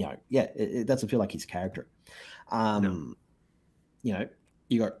 yeah, it doesn't feel like his character. No. Um, you know,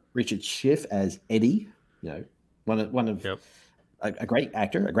 you got Richard Schiff as Eddie. One of Yep. a great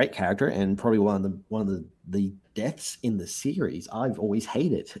actor, a great character, and probably one of the deaths in the series I've always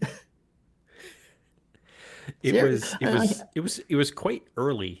hated. It Seriously, was it and was it was it was quite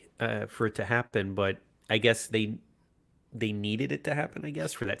early for it to happen, but I guess they needed it to happen, I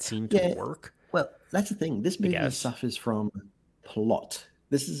guess, for that scene to yeah. work, Well, that's the thing. This I movie guess. suffers from plot.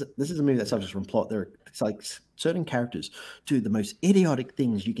 This is a movie that Yeah. suffers from plot. It's like certain characters do the most idiotic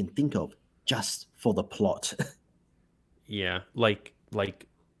things you can think of just for the plot. Yeah. Like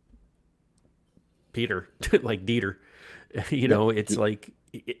Peter, like Dieter. Yep.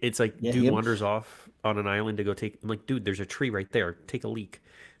 It's like Yeah, dude him. wanders off on an island to go take. I'm like, dude, there's a tree right there. Take a leak.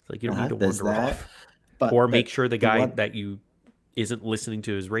 It's like you don't need to There's wander that. off, or make But sure the the guy one. that you isn't listening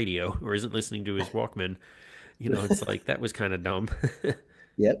to his radio or isn't listening to his Walkman. It's like that was kind of dumb.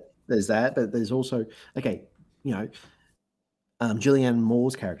 Yep. There's that. But there's also, okay. You know, Julianne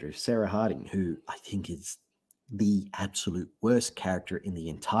Moore's character, Sarah Harding, who I think is the absolute worst character in the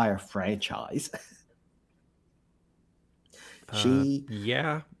entire franchise. she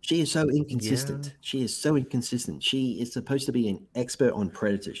Yeah, She is so yeah, inconsistent. She is so inconsistent. She is supposed to be an expert on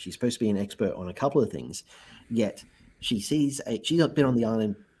predators. She's supposed to be an expert on a couple of things, yet she's been on the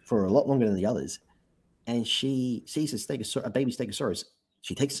island for a lot longer than the others, and she sees a baby stegosaurus.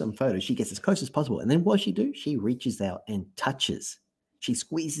 She takes some photos. She gets as close as possible, and then what does she do? She reaches out and touches. She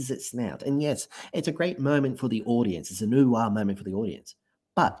squeezes its snout, and yes, it's a great moment for the audience. It's a noir moment for the audience,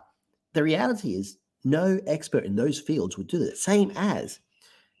 but the reality is, no expert in those fields would do the same as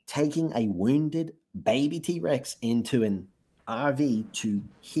taking a wounded baby T Rex into an RV to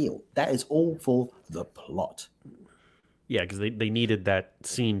heal. That is all for the plot. yeah, because they needed that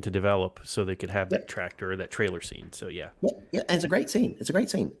scene to develop so they could have that Yep. tractor or that trailer scene. So yeah, Yeah. Yeah. And it's a great scene. It's a great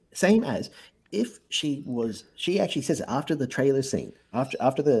scene. Same as if she actually says it after the trailer scene,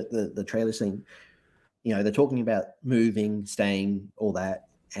 after the trailer scene, they're talking about moving, staying, all that.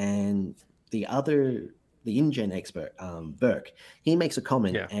 And the other, the InGen expert, Burke, he makes a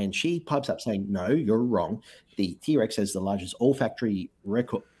comment yeah, and she pipes up saying, "No, you're wrong. The T Rex has the largest olfactory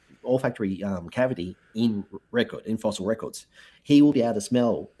cavity in fossil records. He will be able to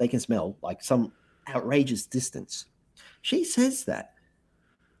smell, they can smell like some outrageous distance." She says that,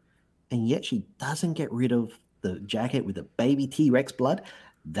 and yet she doesn't get rid of the jacket with the baby T Rex blood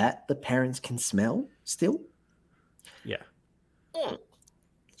that the parents can smell still. yeah.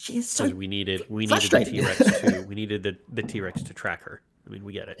 She is Because so we needed the T frustrating. Rex to we needed the T Rex to track her. I mean,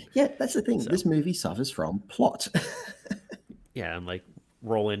 we get it. Yeah, that's the thing. So This movie suffers from plot. yeah, and like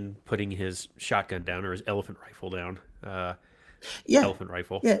Roland putting his shotgun down or his Yeah, elephant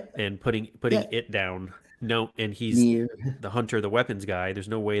rifle, yeah, and putting yeah. it down. No, and he's Near, the hunter, the weapons guy. There's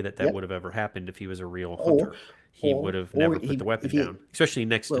no way that that would yep. have ever happened if he was a real Or, hunter. He would have or never put he, the if weapon he, down, especially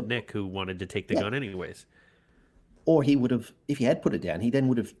next to well, Nick, who wanted to take the yeah. gun anyways. Or he would have, if he had put it down, he then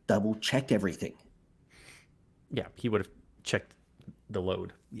would have double checked everything. Yeah, he would have checked the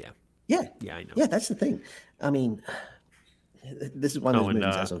load. Yeah, Yeah, yeah, I know. yeah. That's the thing. I mean, this is one of Oh, those and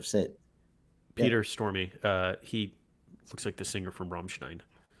movies, as I've said. Yeah. Peter Stormy, he looks like the singer from Rammstein.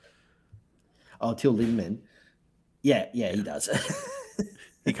 Oh, Till Lindemann. Yeah, yeah, he Yeah, does.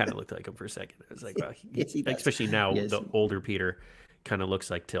 he kind of looked like him for a second. I was like, wow, Yes, he does. especially now, Yes. the older Peter kind of looks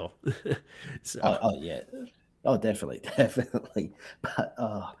like Till. So, Oh, yeah. Oh, definitely, definitely. But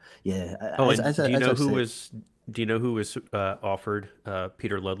yeah, oh, as and as as I've said, do you know who was offered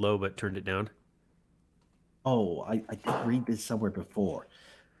Peter Ludlow but turned it down? oh, I did read this somewhere before.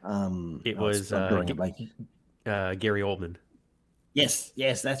 It was I'm drawing a blank. Gary Oldman. Yes,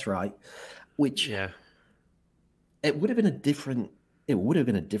 yes, that's right. Which Yeah, it would have been a different. It would have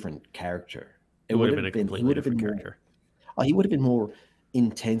been a different character. it It would would have been a have been. He completely would have been different more. character. Oh, he would have been more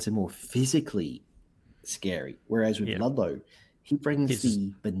intense and more physically scary. Whereas with Yeah, Ludlow, he brings he's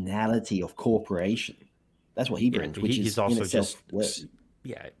the banality of corporation. That's what he yeah, brings, but which he's is in also itself just worse.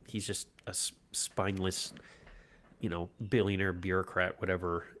 yeah, he's just a spineless, billionaire bureaucrat,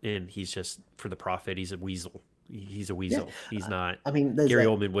 whatever, and he's just for the profit. He's a weasel. He's a Yeah, weasel. He's not. I mean, Gary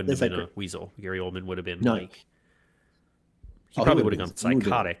Oldman wouldn't have there's been that a weasel. Gary Oldman would have been no. like he Oh, he probably would have would have been. gone He would have been.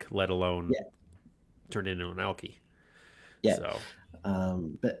 psychotic, let alone Yeah, turned into an alky. yeah. So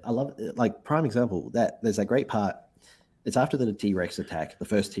But I love like prime example that there's a great part. It's after the T Rex attack, the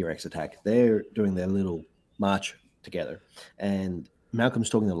first T Rex attack. They're doing their little march together, and Malcolm's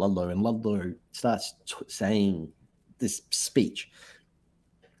talking to Ludlow, and Ludlow starts saying this speech.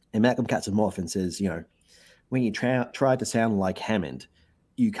 And Malcolm cuts him off and says, when you try to sound like Hammond,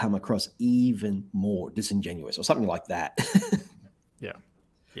 you come across even more disingenuous, or something like that. Yeah.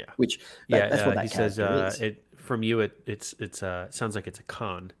 Yeah. Which Yeah. that's what He that says, character is. it from you, it's sounds like it's a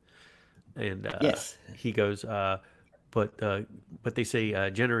con. And Yes. he goes, but they say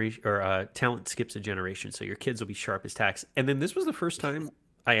generation or talent skips a generation, so your kids will be sharp as tacks. And then this was the first time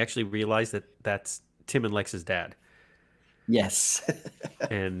I actually realized that that's Tim and Lex's dad, Yes.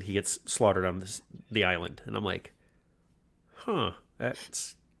 and he gets slaughtered on the island, and I'm like, huh,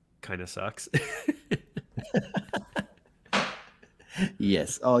 that's kind of sucks.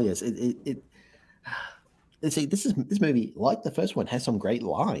 Yes. Oh, yes. See, this movie, like the first one, has some great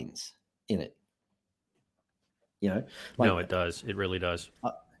lines in it. You know, No, like it does. It really does.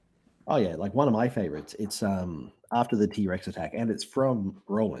 uh, oh yeah, like one of my favorites. It's after the T Rex attack, and it's from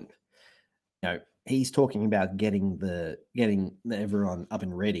Roland. He's talking about getting everyone up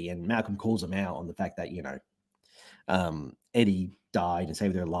and ready, and Malcolm calls him out on the fact that Eddie died and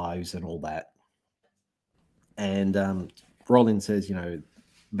saved their lives and all that. And Roland says,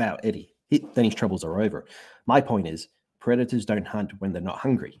 about Eddie. Then his troubles are over. My point is, predators don't hunt when they're not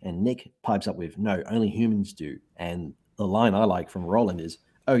hungry. And Nick pipes up with, no, only humans do. And the line I like from Roland is,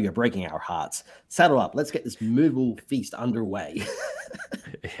 oh, you're breaking our hearts. Saddle up. Let's get this movable feast underway.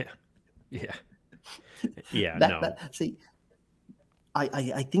 Yeah, yeah, yeah. That No, see,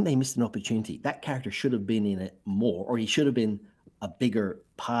 I think they missed an opportunity. That character should have been in it more, or he should have been a bigger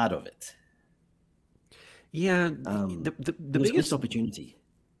part of it. yeah. It The was a missed biggest, opportunity.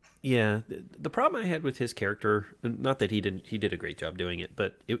 yeah, the problem I had with his character, not that he did a great job doing it,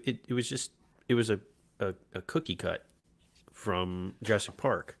 but it was just it was a cookie cut from Jurassic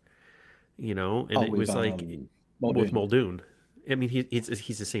Park, and Oh, it with was like with Muldoon. Muldoon. I mean, he's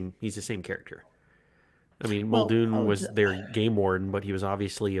the same character. I mean, Well, Muldoon was their game warden, but he was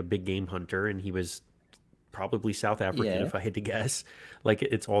obviously a big game hunter, and he was probably South African, yeah. if I had to guess. Like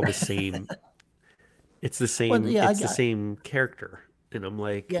it's all the same. It's the Well, same. yeah, It's the same character, and I'm yeah,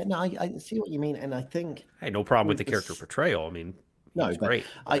 like, no, I see what you mean, and I think I had no problem with with the character this, portrayal. I mean, he no, was but great,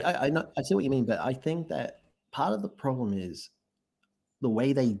 but I know I see what you mean, but I think that part of the problem is the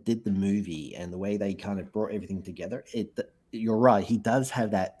way they did the movie and the way they kind of brought everything together. You're right, he does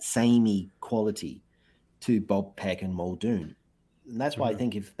have that samey quality to Bob Peck and Muldoon, and that's why I mhm.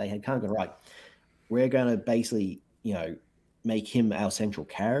 think if they had kind of gone right, we're going to basically, make him our central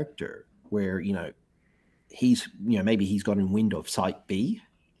character, where he's, maybe he's got in wind of Site B,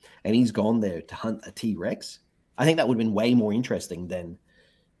 and he's gone there to hunt a T Rex. I think that would have been way more interesting than,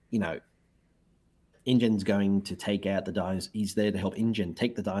 you know, InGen's going to take out the dinosaurs. He's there to help InGen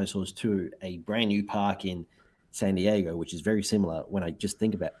take the dinosaurs to a brand new park in San Diego, which is very similar. When I just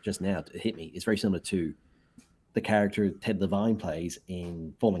think about just now, it hit me. It's very similar to the character Ted Levine plays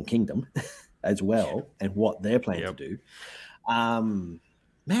in Fallen Kingdom as well, and what they're planning to Yep, do. Um,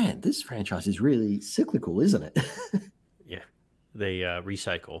 Man, this franchise is really cyclical, isn't it? yeah. They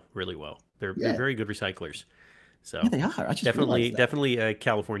recycle really well. They're Yeah, very good recyclers. yeah, So they are. I just definitely realized that. definitely a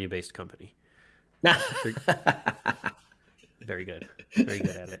California based company. They're very good, very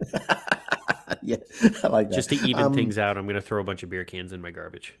good at it. Yeah, I like that. Just to even things out, I'm gonna throw a bunch of beer cans in my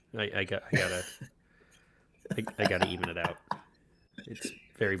garbage. I gotta even it out. It's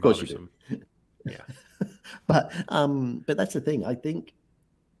very Of course you do. bothersome. Yeah. But that's the thing. I think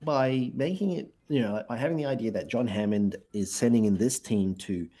by making it, by having the idea that John Hammond is sending in this team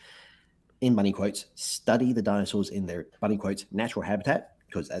to, in bunny quotes, study the dinosaurs in their bunny quotes natural habitat,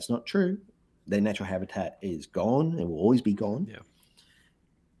 because that's not true. Their natural habitat is gone and will always be gone. Yeah.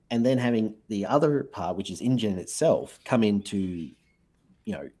 And then having the other part, which is InGen itself, come in to,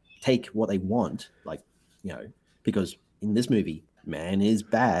 take what they want, like, you know, because in this movie, man is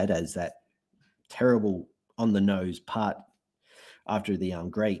bad as that terrible on the nose part after the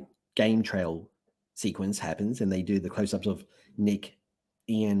great game trail sequence happens, and they do the close ups of Nick,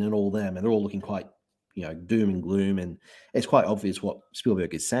 Ian, and all them, and they're all looking quite, doom and gloom, and it's quite obvious what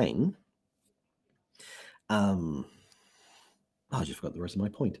Spielberg is saying. Um, I just forgot the rest of my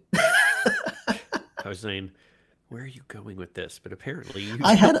point. I was saying, where are you going with this? But apparently you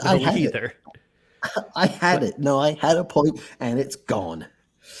I had, don't I know had it, either. I had But it. No, I had a point, and it's gone.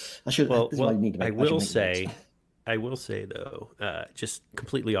 I should. well, This is what I well, need to make. I should make notes. I will say though, just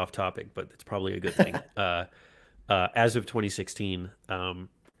completely off topic, but it's probably a good thing. As of 2016,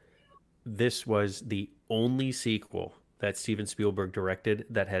 this was the only sequel that Steven Spielberg directed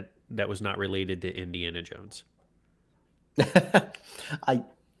that was not related to Indiana Jones. I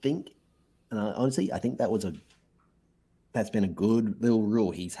think, and honestly, I think that's been a good little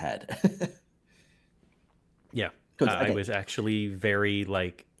rule he's had. Yeah, Because I okay, was actually very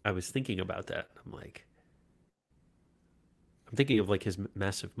like I was thinking about that. I'm thinking of like his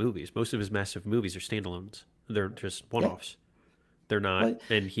massive movies. Most of his massive movies are standalones. They're just Yeah. one-offs. They're not, Well,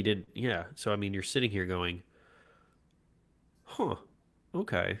 and he didn't. Yeah. So I mean, you're sitting here going, huh,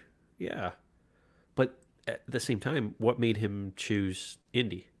 okay, yeah. But at the same time, what made him choose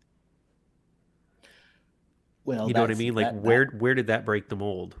indie? well, You know what I that's mean? Like that. where did that break the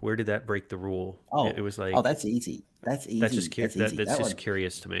mold? Where did that break the rule? It Oh, was oh, like that's easy. That's that's just easy. That's easy. that's That just one.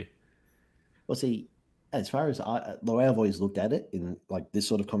 curious to me. Well, see, as far as the way I've always looked at it in like this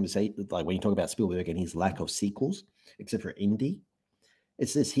sort of conversation, like when you talk about Spielberg and his lack of sequels, except for indie,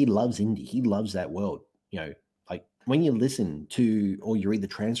 it's this: he loves indie. He loves that world. Like when you listen to or you read the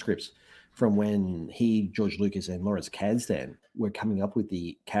transcripts from when he, George Lucas, and Lawrence Kasdan were coming up with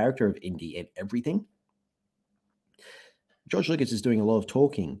the character of Indy and everything. George Lucas is doing a lot of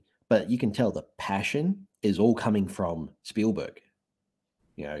talking, but you can tell the passion is all coming from Spielberg.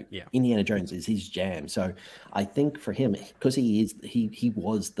 You know, Yeah. Indiana Jones is his jam. So I think for him, because he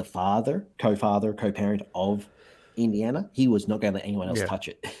was the father, co-father, co-parent of Indiana, he was not going to let anyone else Yeah. touch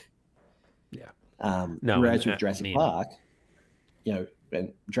it. Yeah. No, and Whereas with I Jurassic mean, Park,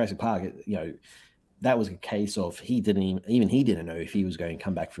 and Jurassic Park, that was a case of he didn't even he didn't know if he was going to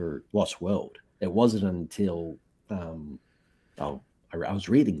come back for Lost World. It wasn't until um, oh, I was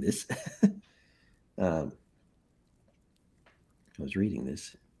reading this. um, I was reading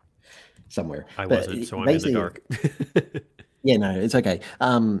this somewhere, I but wasn't, so I'm in the basically, dark. yeah, no, it's okay.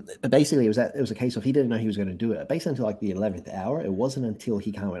 But basically, it was a case of he didn't know he was going to do it. Basically, until like the 11th hour, it wasn't until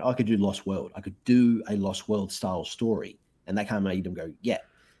he kind of went, "I could do Lost World. I could do a Lost World style story," and that kind of made him go, "Yeah,"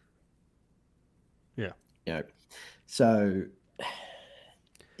 Yeah. you know. So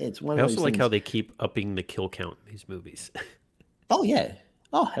it's one I of also those like how things. they keep upping the kill count in these movies. Oh yeah,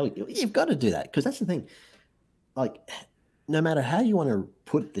 oh hell, you've got to do that because that's the thing. Like, no matter how you want to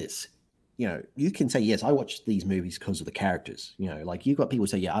put this, you can say, yes, I watch these movies because of the characters. Like you've got people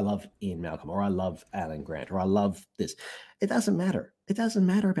say, yeah, I love Ian Malcolm, or I love Alan Grant, or I love this. It doesn't matter. It doesn't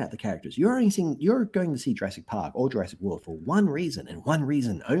matter about the characters. You're going to see Jurassic Park or Jurassic World for one reason and one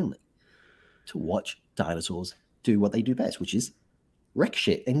reason only: to watch dinosaurs do what they do best, which is wreck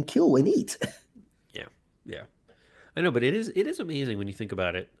shit and kill and eat. Yeah. Yeah. I know, but it is amazing when you think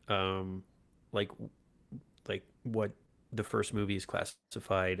about it. Like like what the first movie is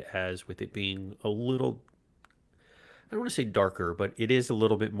classified as, with it being a little, I don't want to say darker, but it is a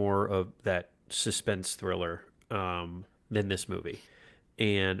little bit more of that suspense thriller than this movie,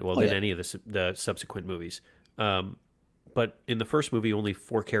 and well, Oh than yeah. any of the subsequent movies. Um, but in the first movie, only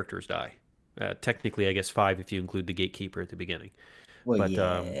four characters die. Technically, I guess five if you include the gatekeeper at the beginning. Well, But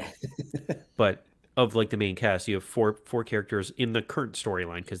yeah. but of like the main cast, you have four characters in the current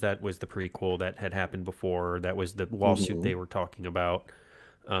storyline, because that was the prequel that had happened before. That was the lawsuit Hmm. they were talking about.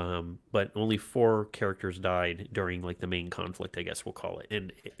 But only four characters died during like the main conflict, I guess we'll call it,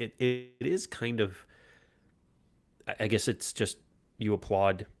 and it is kind of, I guess it's just, you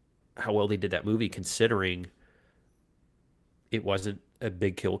applaud how well they did that movie, considering it wasn't a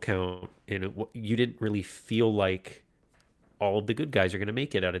big kill count, and you didn't really feel like all of the good guys are going to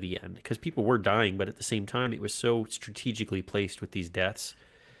make it out of the end, because people were dying, but at the same time, it was so strategically placed with these deaths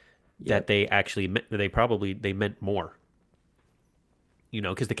that Yep. they actually they meant more.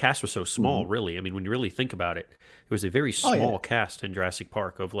 Because the cast was so Hmm. small, really. I mean, when you really think about it, it was a very Oh yeah. small cast in Jurassic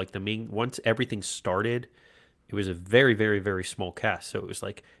Park, of like the main, once everything started, it was a very, very, very small cast. So it was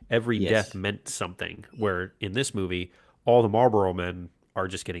like every death Yes. meant something. Where in this movie, all the Marlboro men are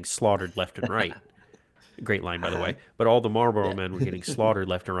just getting slaughtered left and right. Great line, by the way. But all the Marlboro Yeah. men were getting slaughtered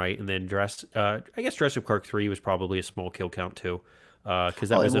left and right. And then I guess Jurassic Park 3 was probably a small kill count too, because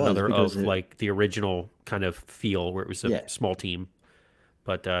that Oh, it was was another because of like the original kind of feel, where it was a yeah. small team.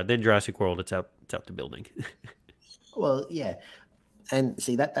 But then Jurassic World, it's out the building. Well, yeah. And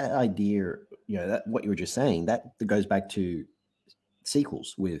see that idea, that what you were just saying, that goes back to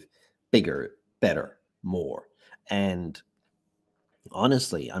sequels with bigger, better, more. And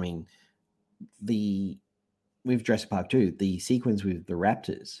honestly, I mean, the with Jurassic Park 2, the sequence with the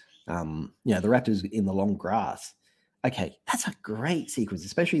raptors, the raptors in the long grass. Okay, that's a great sequence,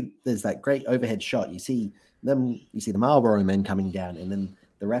 especially there's that great overhead shot. You see the Marlboro men coming down, and then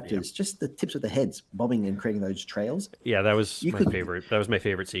the Yeah, raptors, just the tips of the heads bobbing and creating those trails. yeah, that was You my could, favorite. That was my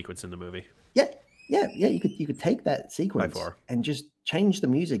favorite sequence in the movie yeah, yeah, you could take that by sequence far. and just change the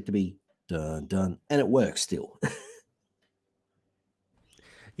music to be dun dun, and it works still.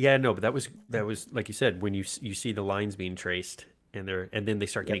 Yeah, no, but that was like you said, when you see the lines being traced, and then they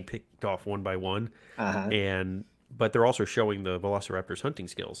start getting Yep. picked off one by one, Uh huh. and but they're also showing the Velociraptor's hunting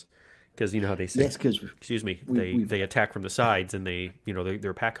skills, because you know how they say, Yes, because excuse me, we've they attack from the sides, and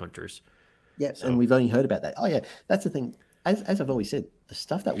they're pack hunters. yeah, and So we've only heard about that. Oh yeah, that's the thing. As I've always said, the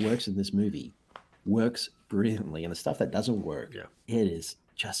stuff that works in this movie works brilliantly, and the stuff that doesn't work, yeah, it is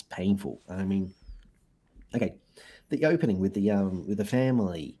just painful. I mean, okay, the opening with the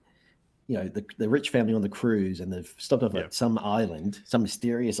family, you know, the rich family on the cruise, and they've stopped off yeah. at some island, some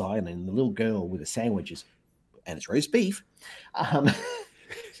mysterious island, and the little girl with the sandwiches and it's roast beef, um,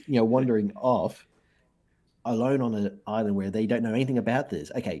 wandering off alone on an island where they don't know anything about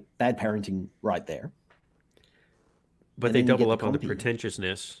this. Okay, bad parenting right there. But And they then you double get the up on the compy.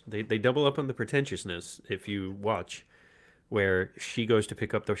 pretentiousness. They double up on the pretentiousness if you watch, where she goes to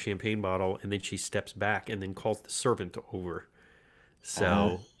pick up the champagne bottle and then she steps back and then calls the servant over.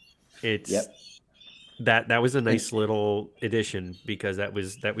 Uh, So it's yep. that was a And nice little addition, because that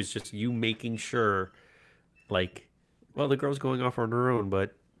was just you making sure, like, well, the girl's going off on her own,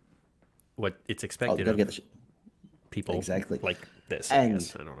 but what it's oh, expected got to get of the people exactly. like this, I And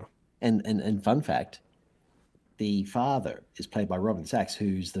guess. I don't know. and fun fact, the father is played by Robin Sachs,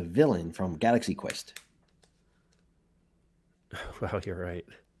 who's the villain from Galaxy Quest. Well, you're right.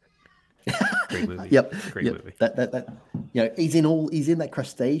 Great movie. Yep, Great yep. movie. That he's in that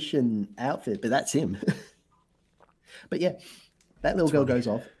crustacean outfit, but that's him. But yeah, that little It's girl funny. goes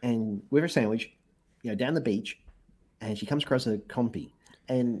off and with her sandwich, down the beach, and she comes across a compy.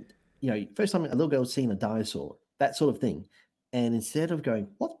 And first time a little girl's seen a dinosaur, that sort of thing. And instead of going,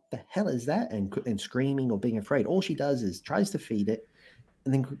 "What the hell is that?" and screaming or being afraid, all she does is tries to feed it,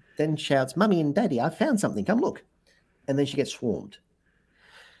 and then shouts, "Mummy and Daddy, I found something! Come look!" And then she gets swarmed.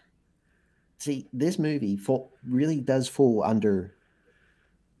 See, this movie really does fall under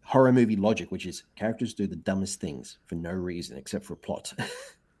horror movie logic, which is characters do the dumbest things for no reason except for plot.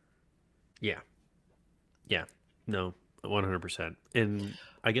 Yeah. Yeah. No, 100%. And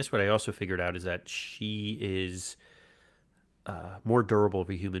I guess what I also figured out is that she is more durable of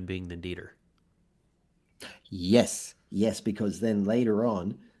a human being than Dieter. Yes, yes, because then later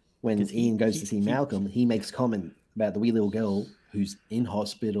on, when Because Ian goes to see Malcolm, he makes comment about the wee little girl who's in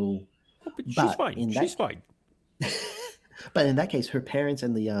hospital. oh, but she's But fine. in She's that, fine. but in that case, her parents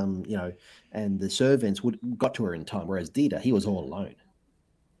and and the servants would got to her in time. Whereas Dieter, he was all alone.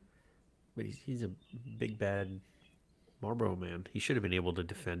 But he's a big bad Marlboro man. He should have been able to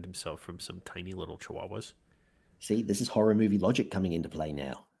defend himself from some tiny little chihuahuas. See, this is horror movie logic coming into play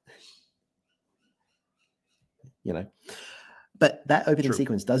now. You know, but that opening True.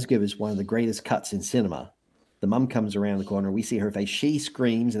 sequence does give us one of the greatest cuts in cinema. The mum comes around the corner, we see her face, she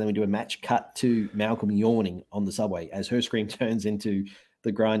screams, and then we do a match cut to Malcolm yawning on the subway as her scream turns into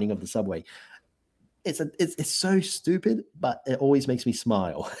the grinding of the subway. It's so stupid, but it always makes me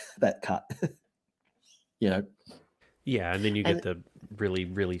smile. That cut, you know, Yeah, and then you get and the really,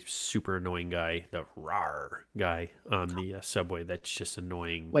 really super annoying guy, the rar guy on the subway that's just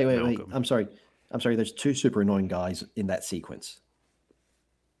annoying wait. Malcolm. I'm sorry. There's two super annoying guys in that sequence.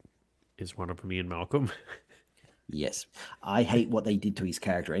 Is one of them Ian Malcolm? Yes, I hate what they did to his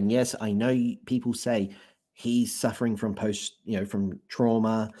character. And yes, I know people say he's suffering from from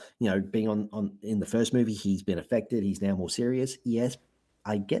trauma. Being on in the first movie, he's been affected. He's now more serious. Yes,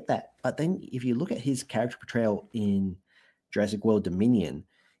 I get that. But then if you look at his character portrayal in Jurassic World Dominion,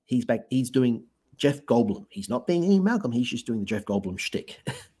 he's back. He's doing Jeff Goldblum. He's not being Ian Malcolm. He's just doing the Jeff Goldblum shtick.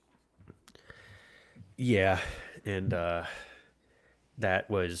 Yeah, and that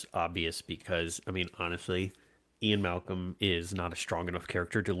was obvious because, I mean, honestly, Ian Malcolm is not a strong enough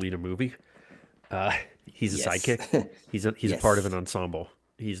character to lead a movie. Uh, he's a Yes, sidekick. He's a part of an yes, ensemble.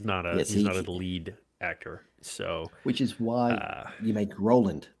 He's not a yes. he's not a lead actor. So Which is why uh, you make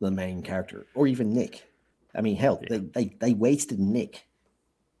Roland the main character, or even Nick. I mean, hell, yeah, they wasted Nick.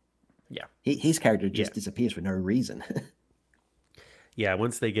 yeah, His character yeah, just disappears for no reason. yeah.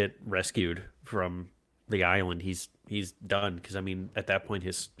 Once they get rescued from the island, he's done. Because, I mean, at that point,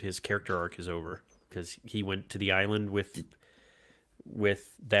 his character arc is over. Because he went to the island with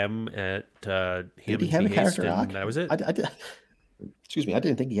them at Did he Hammond's have a behest, character and arc? that was it. Excuse me, I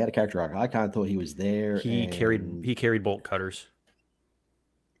didn't think he had a character arc. I kind of thought he was there He carried and he carried bolt cutters.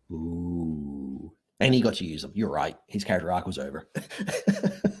 ooh, and he got to use them. You're right. His character arc was over.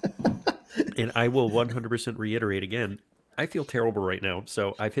 And I will 100% reiterate again, I feel terrible right now.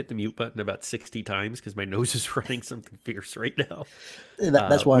 So I've hit the mute button about 60 times because my nose is running something fierce right now.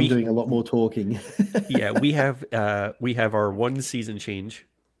 That's why I'm We doing a lot more talking. Yeah, we have our one season change.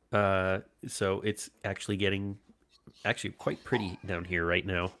 So it's actually getting actually quite pretty down here right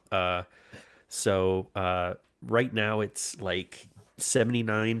now. So right now it's like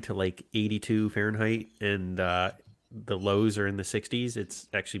 79 to like 82 Fahrenheit, and the lows are in the 60s. It's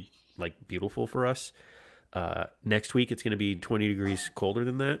actually like beautiful for us. Next week it's going to be 20 degrees colder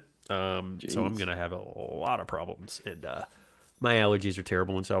than that. So I'm Jeez. going to have a lot of problems. And my allergies are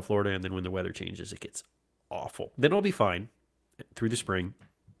terrible in South Florida. And then when the weather changes, it gets awful. Then I'll be fine through the spring.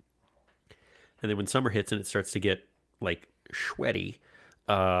 And then when summer hits and it starts to get like sweaty,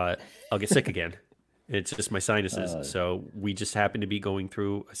 I'll get sick again. It's just my sinuses. Uh, So we just happen to be going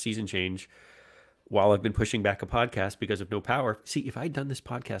through a season change while I've been pushing back a podcast because of no power. See, if I'd done this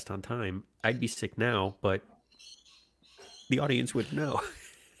podcast on time, I'd be sick now, but the audience would know.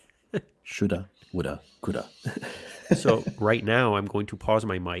 shoulda, woulda, coulda. So right now, I'm going to pause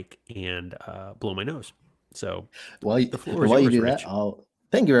my mic and blow my nose. So the floor is While you yours, do that, Rich. I'll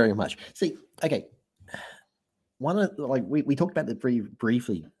thank you very much. See, okay, one of like we talked about it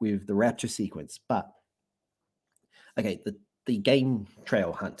briefly with the rapture sequence, but okay, the game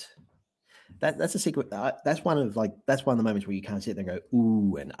trail hunt. That's a sequence. That's one of the moments where you can't sit there and go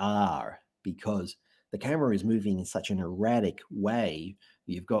ooh and ah because the camera is moving in such an erratic way.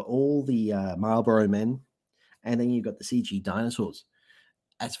 You've got all the Marlboro men, and then you've got the CG dinosaurs.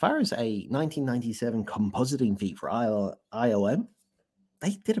 As far as a 1997 compositing feat for ILM,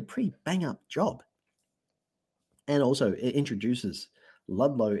 they did a pretty bang up job. And also, it introduces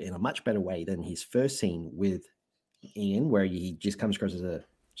Ludlow in a much better way than his first scene with Ian, where he just comes across as a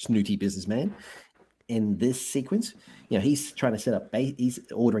snooty businessman. In this sequence, he's trying to set up base. He's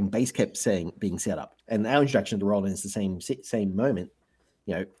ordering base kept saying being set up, and our introduction to Roland is the same moment.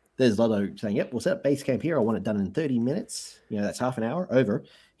 There's Ludlow saying, "Yep, we'll set up base camp here. I want it done in 30 minutes. That's half an hour over."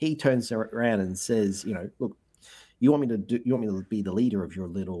 He turns around and says, "Look, you want me to be the leader of your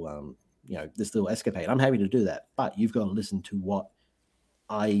little this little escapade. I'm happy to do that, but you've got to listen to what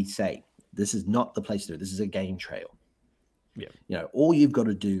I say. This is not the place to do it. This is a game trail. Yeah. All you've got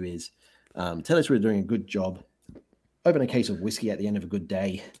to do is tell us we're doing a good job, open a case of whiskey at the end of a good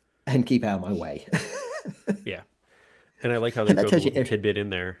day, and keep out of my way." Yeah. And I like how they And that throw the tells you, little tidbit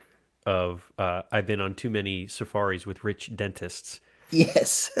in there of I've been on too many safaris with rich dentists.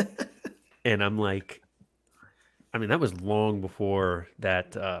 yes. And I'm like, I mean, that was long before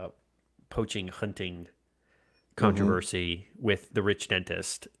that poaching hunting hmm controversy with the rich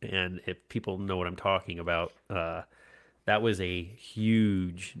dentist. And if people know what I'm talking about, that was a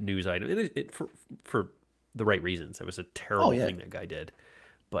huge news item. For the right reasons. It was a Oh terrible yeah. thing that guy did.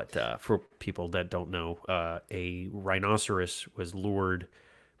 But for people that don't know, a rhinoceros was lured.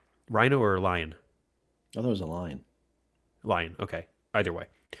 Rhino or lion? Oh, there was a lion. Lion. Okay. Either way,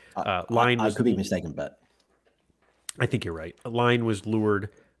 I, lion I was. could be mistaken, but I think you're right. A lion was lured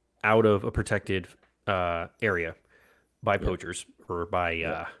out of a protected area by yep, poachers or by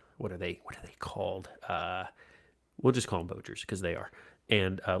yep. what are they? What are they called? We'll just call them poachers because they are.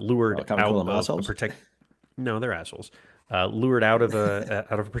 And lured Can't we call out them of a assholes? protect. No, they're assholes. Lured out of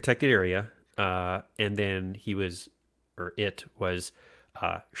a protected area, and then he was, or it was,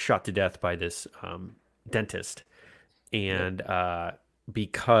 shot to death by this dentist. Yep. And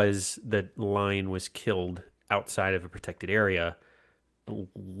because the lion was killed outside of a protected area,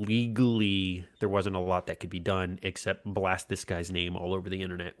 legally there wasn't a lot that could be done except blast this guy's name all over the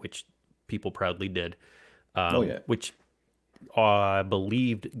internet, which people proudly did. Oh yeah. Which I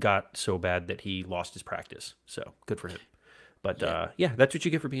believed got so bad that he lost his practice. So good for him. But Yeah. yeah, that's what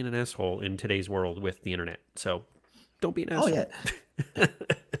you get for being an asshole in today's world with the internet. So don't be an Oh yeah. asshole.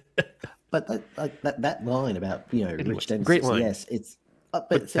 But that line about rich Anyways, great dentists, line. yes, it's but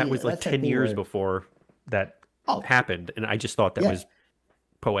But that see was like that's that 10 thing years where before that oh happened. And I just thought that yeah, was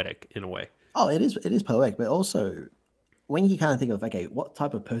poetic in a way. it is poetic, but also when you kind of think of okay, what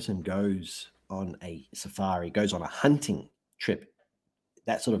type of person goes on a safari, goes on a hunting trip,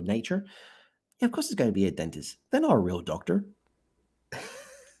 that sort of nature, yeah, of course it's going to be a dentist. They're not a real doctor.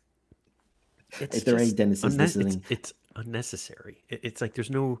 It's If there are any just dentists listening, it's unnecessary. It's like there's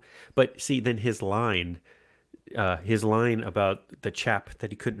no. But see, then his line about the chap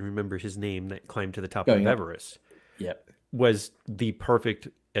that he couldn't remember his name that climbed to the top of going up, Everest yep, was the perfect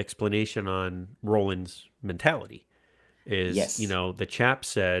explanation on Roland's mentality. Is yes, the chap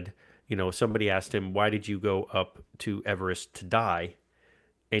said, somebody asked him, why did you go up to Everest to die?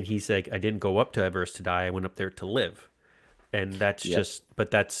 And he's like, I didn't go up to Everest to die. I went up there to live. And that's yep, just,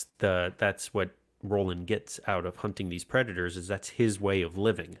 but that's what Roland gets out of hunting these predators is that's his way of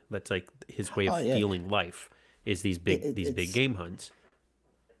living. That's like his way of oh yeah, feeling life is these big it's game hunts.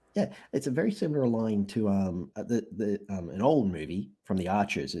 yeah, it's a very similar line to the an old movie from the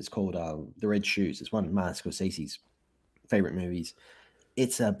Archers. It's called The Red Shoes. It's one of Martin Scorsese's favorite movies.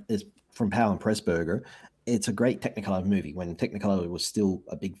 It's from Powell and Pressburger. It's a great Technicolor movie when Technicolor was still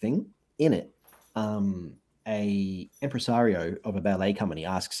a big thing in it. a impresario of a ballet company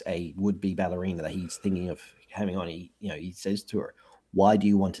asks a would-be ballerina that he's thinking of having on, he says to her, "Why do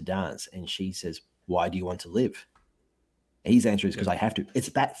you want to dance?" And she says, "Why do you want to live?" His answer is, Yeah. "Because I have to." It's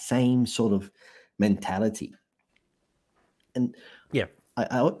that same sort of mentality. And Yeah.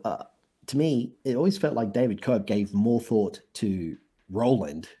 to me, it always felt like David Cope gave more thought to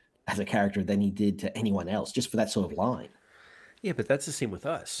Roland as a character than he did to anyone else, just for that sort of line. Yeah, but that's the same with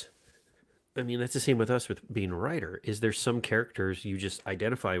us. I mean, that's the same with us with being a writer. Is there some characters you just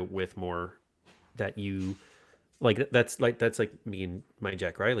identify with more that you like? That's like me and my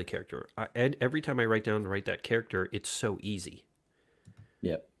Jack Riley character. And every time I write down to write that character, it's so easy.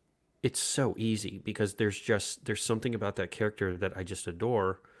 Yep. It's so easy because there's something about that character that I just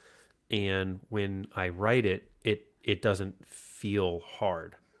adore, and when I write it, it doesn't feel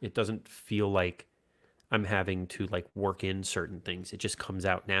hard. It doesn't feel like I'm having to like work in certain things. It just comes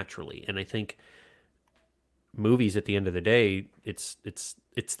out naturally. And I think movies at the end of the day, it's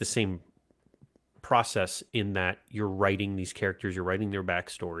the same process in that you're writing these characters, you're writing their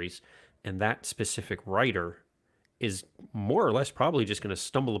backstories, and that specific writer is more or less probably just going to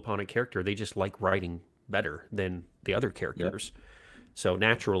stumble upon a character they just like writing better than the other Yep. characters. So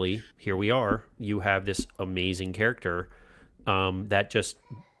naturally, here we are. You have this amazing character that just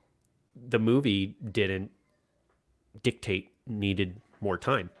the movie didn't dictate needed more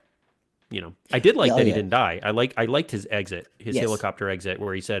time. I did like Yeah. Oh, that he yeah. didn't die. I liked his exit, his Yes. helicopter exit,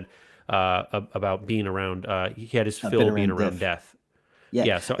 where he said about being around. He had his I've been fill of being around around death. death. Yeah.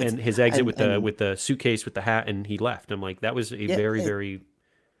 Yeah. So It's and his exit and with the suitcase with the hat, and he left. I'm like, that was a yeah, very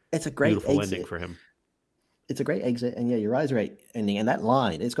it's a great beautiful ending exit. for him. It's a great exit, and yeah, your eyes are right ending. And that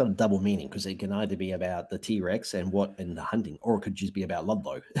line, it's got a double meaning because it can either be about the T Rex and the hunting, or it could just be about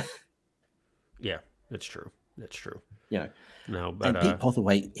Ludlow. Yeah, that's true. That's true. you know. No, but And Pete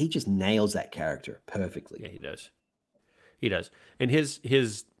Pothaway, he just nails that character perfectly. yeah, he does. He does. And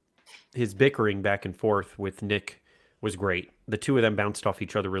his bickering back and forth with Nick was great. The two of them bounced off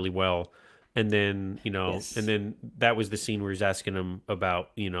each other really well. And Yes. then that was the scene where he's asking him about,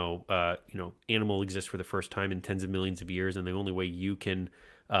 animal exists for the first time in tens of millions of years, and the only way you can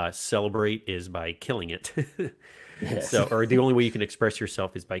celebrate is by killing it. Yes. So, or the only way you can express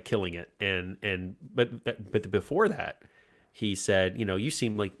yourself is by killing it. But before that, he said, you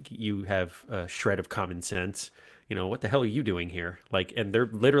seem like you have a shred of common sense. What the hell are you doing here? Like, and they're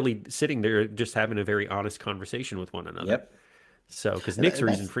literally sitting there just having a very honest conversation with one another. Yep. So, because And Nick's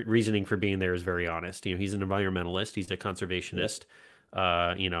that's reasoning for being there is very honest. He's an environmentalist, he's a yep. conservationist.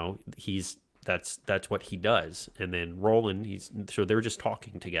 That's what he does. And then Roland, so they're just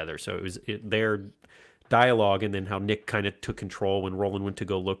talking together. So their dialogue, and then how Nick kind of took control when Roland went to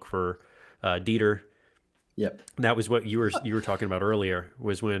go look for Dieter. Yep. That was what you were talking about earlier.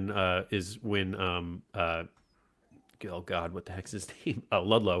 Was when oh God, what the heck's his name? Oh,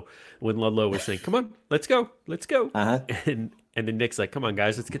 Ludlow. When Ludlow was saying, "Come on, let's go," Uh-huh. and then Nick's like, "Come on,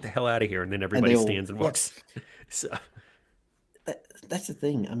 guys, let's get the hell out of here," and then And everybody they all stands and yep. walks. So That's the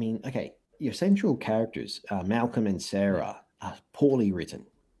thing. I mean, okay, your central characters, Malcolm and Sarah, are poorly written.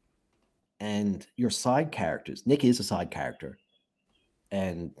 And your side characters, Nick is a side character,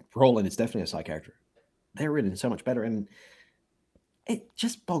 and Roland is definitely a side character. They're written so much better. And it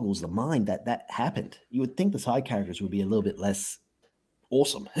just boggles the mind that that happened. You would think the side characters would be a little bit less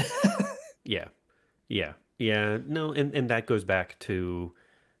awesome. yeah, yeah. No, and that goes back to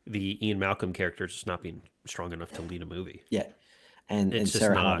the Ian Malcolm character just not being strong enough to lead a movie. Yeah. And It's just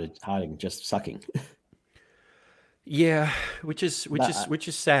Sarah not. Harding just sucking. Yeah, which is which but is which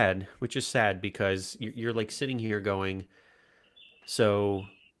is sad. Which is sad because you're like sitting here going, so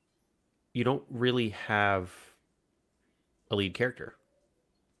you don't really have a lead character.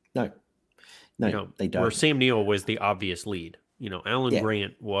 no, no, they Where don't. Sam Neill was the obvious lead. Alan Yeah.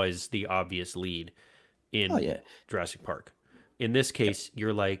 Grant was the obvious lead Oh in yeah. Jurassic Park. In this Yep. case,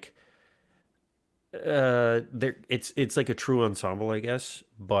 you're like, there. It's like a true ensemble, I guess,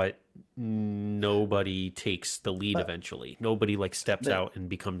 but nobody takes the lead But eventually. Nobody like steps but out and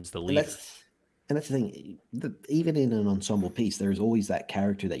becomes the and leader. that's the thing. Even in an ensemble piece, there is always that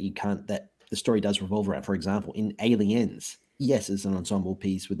character that you can't that the story does revolve around. For example, in Aliens, yes, it's an ensemble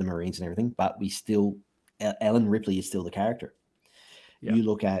piece with the Marines and everything, but we still Ellen Ripley is still the character. Yeah, You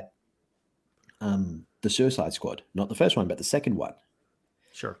look at the Suicide Squad, not the first one, but the second one.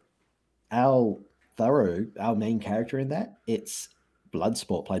 sure. Our our main character in that, it's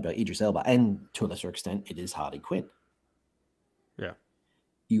Bloodsport, played by Idris Elba, and to a lesser extent, it is Harley Quinn. Yeah,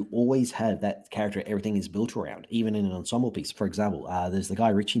 You always have that character everything is built around, even in an ensemble piece. For example, there's the Guy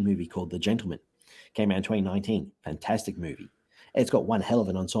Ritchie movie called The Gentleman, came out in 2019. Fantastic movie. It's got one hell of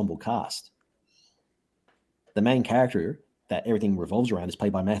an ensemble cast. The main character that everything revolves around is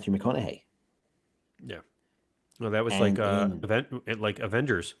played by Matthew McConaughey. Yeah. Well, that was like And in like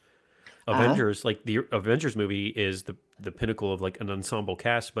Avengers. uh Avengers, like the Avengers movie is the pinnacle of like an ensemble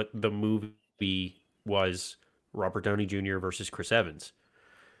cast, but the movie was Robert Downey Jr. versus Chris Evans.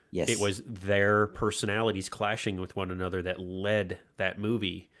 It yes, was their personalities clashing with one another that led that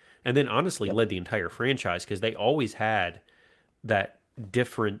movie, and then honestly yep, led the entire franchise because they always had that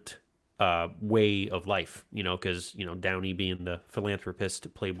different way of life, because Downey being the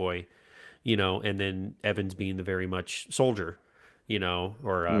philanthropist playboy, and then Evans being the very much soldier,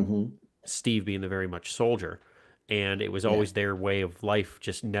 or mm-hmm, Steve being the very much soldier. And it was yeah. always their way of life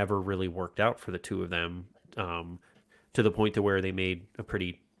just never really worked out for the two of them, to the point to where they made a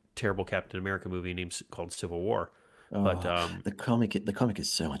pretty terrible Captain America movie called Civil War. But Oh, the comic is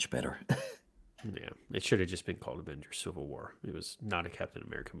so much better. yeah, it should have just been called Avengers Civil War. It was not a Captain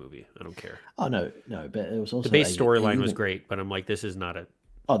America movie. I don't care. Oh no, no, but it was The also base a storyline was even. great, but I'm like, this is not a.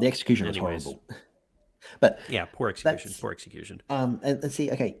 Oh, the execution was Anyways, horrible. But yeah, poor execution. that's Poor execution. and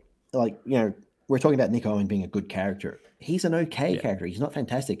see, okay, like we're talking about Nick Owen being a good character. He's an okay Yeah, character. He's not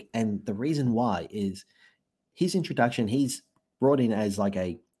fantastic, and the reason why is his introduction. He's brought in as like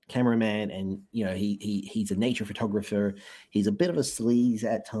a cameraman, and he's a nature photographer. He's a bit of a sleaze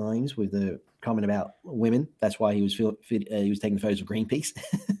at times with the comment about women. That's why he was he was taking photos of Greenpeace,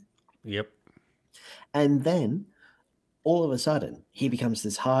 yep, and then all of a sudden he becomes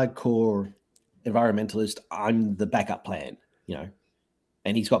this hardcore environmentalist. I'm the backup plan, you know,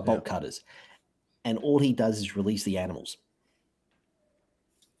 and he's got yeah, bolt cutters, and all he does is release the animals.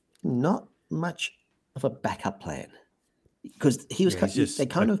 Not much of a backup plan because yeah. He's they just a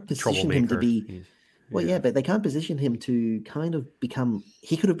kind of positioned him to troublemaker. be. He's Well, yeah, yeah, but they can't position him to kind of become.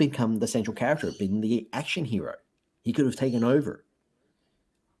 He could have become the central character, been the action hero. He could have taken over,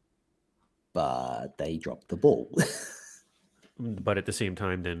 but they dropped the ball. but at the same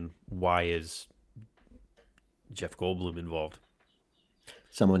time, then why is Jeff Goldblum involved?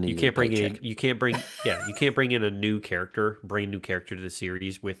 Someone You needed a can't bring in. paycheck. You can't bring in a new character, brand new character to the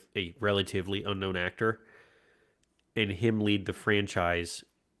series with a relatively unknown actor, and him lead the franchise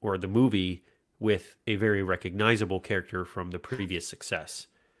or the movie with a very recognizable character from the previous success.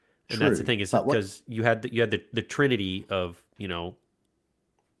 And that's the True, thing is but what? because you had the trinity of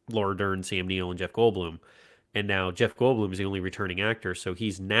Laura Dern, Sam Neill, and Jeff Goldblum, and now Jeff Goldblum is the only returning actor, so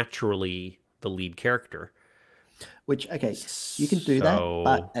he's naturally the lead character. Which okay, you can do that, So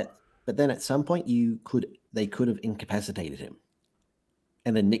but then at some point they could have incapacitated him,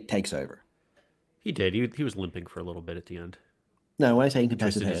 and then Nick takes over. he did. He was limping for a little bit at the end. No, when I say He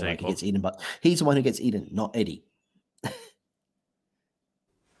twisted his incapacitated, like he ankle. gets eaten, but he's the one who gets eaten, not Eddie.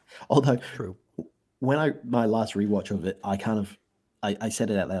 Although True. when I my last rewatch of it, I said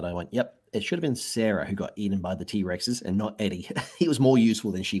it out loud. I went, "Yep, it should have been Sarah who got eaten by the T Rexes and not Eddie. He was more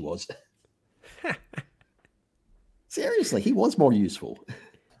useful than she was. Seriously, he was more useful.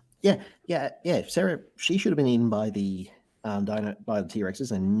 Yeah, yeah, yeah. Sarah, she should have been eaten by the by the T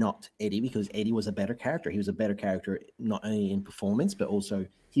Rexes and not Eddie because Eddie was a better character. He was a better character not only in performance but also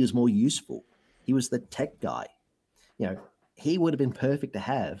he was more useful. He was the tech guy. You know, he would have been perfect to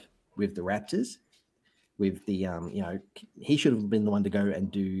have with the Raptors. With the he should have been the one to go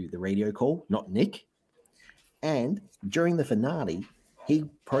and do the radio call, not Nick. And during the finale, he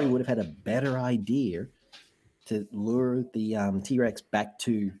probably would have had a better idea to lure the T Rex back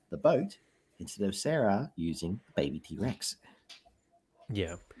to the boat instead of Sarah using the baby T Rex.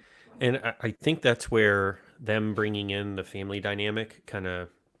 Yeah. And I think that's where them bringing in the family dynamic kind of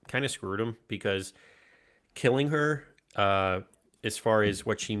screwed him because killing her, as far as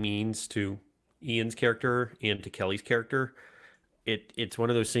what she means to Ian's character and to Kelly's character, it's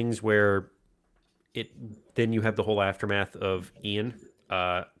one of those things where it then you have the whole aftermath of Ian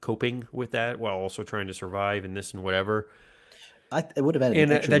coping with that while also trying to survive and this and whatever, It would have added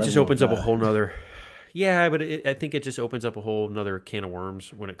an and extra that just level opens of up a whole nother. Yeah, but I think it just opens up a whole nother can of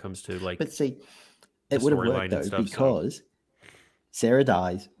worms when it comes to but like see, the it would have worked storyline and though stuff. So because Sarah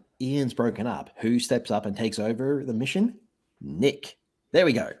dies, Ian's broken up. Who steps up and takes over the mission? Nick. There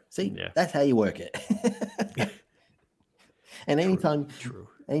we go. See, yeah, that's how you work it. And true, true.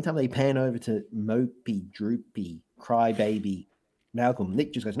 anytime they pan over to mopey, droopy, crybaby Malcolm,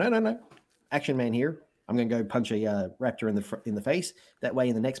 Nick just goes, "No, no, no, action man here. I'm going to go punch a raptor in the face. That way,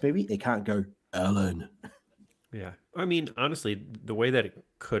 in the next movie, it can't go Alan." Yeah, I mean, honestly, the way that it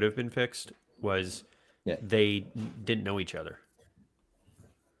could have been fixed was Yeah. they didn't know each other.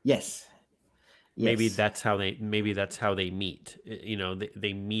 Yes. Yes. Maybe that's how they meet.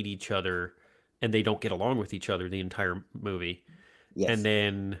 They meet each other and they don't get along with each other the entire movie. And Yes.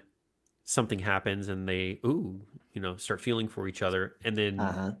 then something happens and they start feeling for each other, and then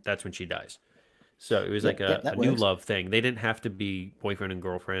Uh-huh. that's when she dies. So it was like Yep, yep, a that new works. love thing. They didn't have to be boyfriend and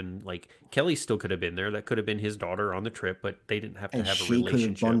girlfriend. Like Kelly still could have been there. That could have been his daughter on the trip, but they didn't have to And have a she could have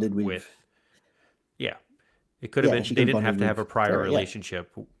relationship bonded with, with. Yeah, it could have yeah, and been. she could They have didn't bonded have to have with a prior Clara, yeah.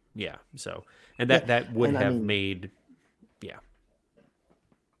 relationship. Yeah. So, and Yeah. that would And I have mean, made, yeah,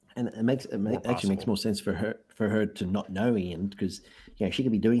 and more actually makes possible. more sense for her to not know Ian, because she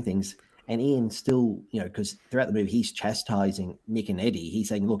could be doing things, and Ian still, because throughout the movie he's chastising Nick and Eddie. He's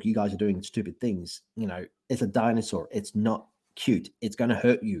saying, look, you guys are doing stupid things. It's a dinosaur, it's not cute, it's going to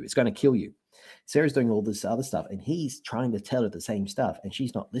hurt you, it's going to kill you. Sarah's doing all this other stuff, and he's trying to tell her the same stuff, and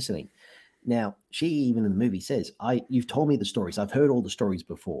she's not listening. Now, she even in the movie says, you've told me the stories, I've heard all the stories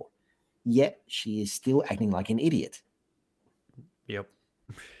before, yet she is still acting like an idiot. Yep.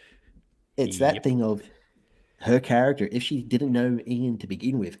 It's that Yep. thing of her character. If she didn't know Ian to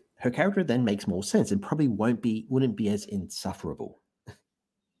begin with, her character then makes more sense and probably wouldn't be as insufferable.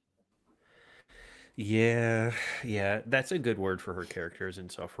 Yeah, yeah, that's a good word for her character is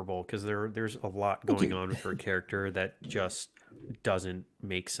insufferable because there's a lot Thank going you. on with her character that just doesn't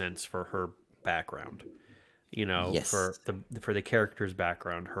make sense for her background. Yes. For the character's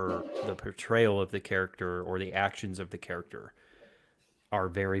background, the portrayal of the character or the actions of the character are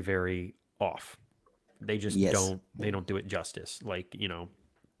very, very off. They just Yes. don't do it justice. Like you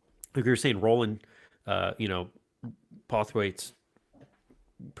were saying, Roland, you know, Pothwaite's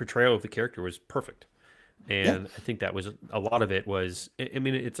portrayal of the character was perfect. Yeah. And I think that was a lot of it was. I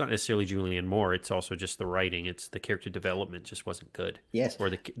mean, it's not necessarily Julianne Moore. It's also just the writing. It's the character development just wasn't good, Yes. or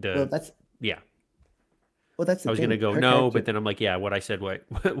Well, the that's yeah. well, that's I the was gonna thing. go Her no, but character. then I'm like, yeah, what I said what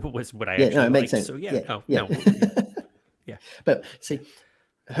was what I Yeah. No, actually it makes liked. sense. So yeah, Yeah. no, Yeah. no, yeah, yeah, But see,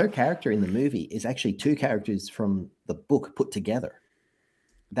 her character in the movie is actually two characters from the book put together.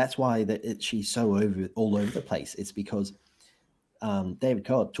 That's why she's so all over the place. It's because David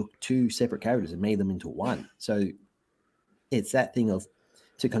Cobb took two separate characters and made them into one. So it's that thing of,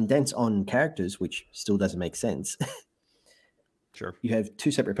 to condense on characters, which still doesn't make sense. sure, You have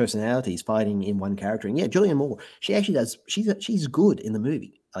two separate personalities fighting in one character. And yeah, Julianne Moore, she actually does. She's good in the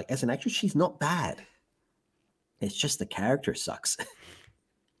movie. Like, as an actress, she's not bad. It's just the character sucks.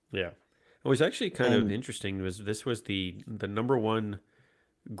 yeah. It was actually kind of And interesting. Was this was the number one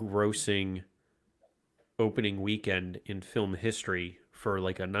grossing opening weekend in film history for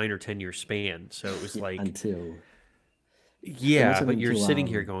like a 9 or 10 year span. So it was yeah, like, until it yeah, wasn't but you're until sitting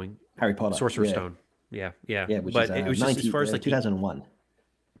here going, Harry Potter. Sorcerer's Yeah, Stone. Yeah, yeah. yeah, which is But it was just as far as like the 2001.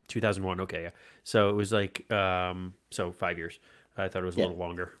 2001. Okay, yeah. So it was like, so 5 years. I thought it was a Yeah, little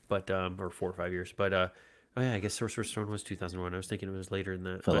longer, but or 4 or 5 years. But oh yeah, I guess Sorcerer's Stone was 2001. I was thinking it was later than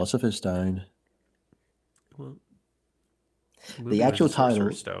that. But Philosopher's Stone. well, the The movie was actual the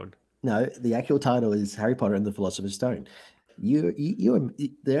Sorcerer's title, Stone. no, the actual title is Harry Potter and the Philosopher's Stone.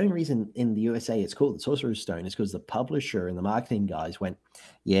 The only reason in the USA it's called the Sorcerer's Stone is because the publisher and the marketing guys went,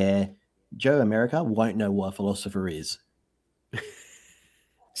 yeah, Joe America won't know what a philosopher is.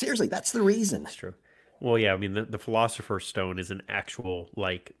 Seriously, that's the reason. That's true. Well, yeah, I mean the Philosopher's Stone is an actual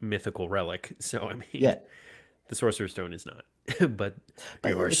like mythical relic. So I mean, Yeah, the Sorcerer's Stone is not. But but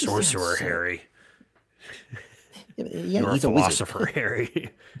you're a it just sounds sorcerer, so. Harry. Yeah, You're a he's a wizard. philosopher,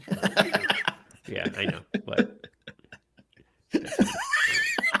 Harry. Yeah, I know, but that's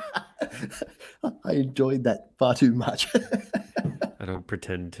funny. I enjoyed that far too much. I don't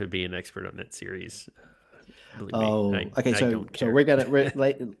pretend to be an expert on that series. Believe me, Oh, okay. I So don't so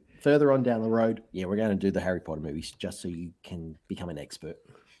care. further on down the road, yeah, we're going to do the Harry Potter movies just so you can become an expert.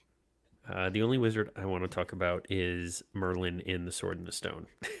 The only wizard I want to talk about is Merlin in The Sword and the Stone.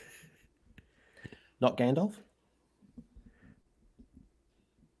 Not Gandalf.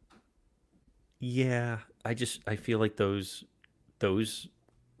 Yeah, I feel like those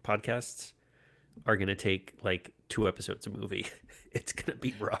podcasts are gonna take like 2 episodes a movie. It's gonna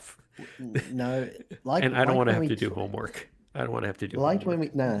be rough, No, and I don't want to when have we to do homework. I don't want to have to do liked when we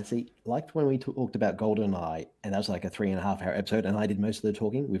homework. no see liked when we talked about Golden Eye, and that was like a 3.5 hour episode, and I did most of the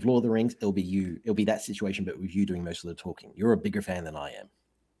talking. With Lord of the Rings, it'll be that situation, but with you doing most of the talking. You're a bigger fan than I am.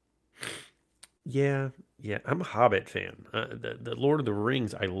 Yeah, yeah. I'm a Hobbit fan. The Lord of the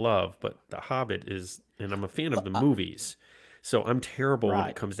Rings I love, but The Hobbit is, and I'm a fan of the movies. So I'm terrible when it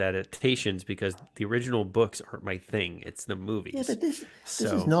Right. comes to adaptations because the original books aren't my thing. It's the Yeah, movies. but this is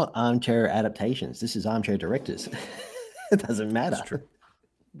So not armchair adaptations. This is armchair directors. It doesn't it's matter. true.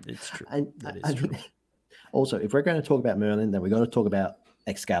 It's true. I, That is I true. mean, also, if we're going to talk about Merlin, then we've got to talk about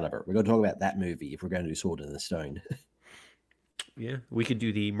Excalibur. We've got to talk about that movie if we're going to do Sword in the Stone. Yeah, we could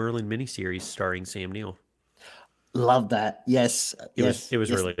do the Merlin miniseries starring Sam Neill. Love that. Yes, It yes, was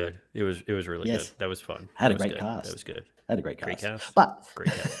yes, really good. It was really good. yes. That was fun. Had That a was great good. That was cast. good. Had a great Great cast. cast. But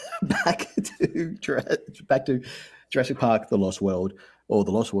Great cast. back to back to Jurassic Park: The Lost World, or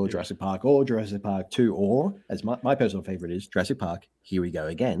The Lost World Yeah. Jurassic Park, or Jurassic Park 2, or as my personal favorite is Jurassic Park. Here we go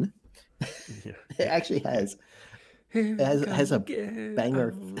again. Yeah. It actually Yeah. Here we has go a again.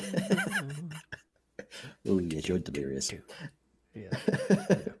 banger. Oh, no. Oh yes, you're Do, delirious. do. Yeah.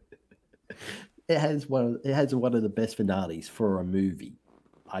 Yeah. It has one of the best finales for a movie.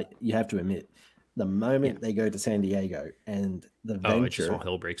 You have to admit, the Yeah. moment they go to San Diego and Oh, it just all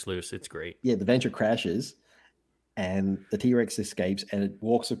hell breaks loose. It's great. the Venture crashes and the T Rex escapes and it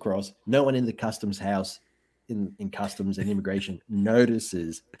walks across. No one in the customs house, in customs and immigration,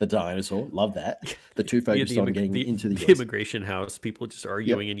 notices the dinosaur. Love that. The two Yeah, focused on getting into the the US. immigration house, people just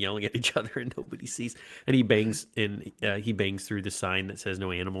arguing Yep, and yelling at each other, and nobody sees. And he bangs through the sign that says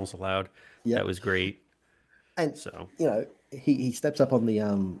 "No animals allowed." That yep. was great. And So he steps up on the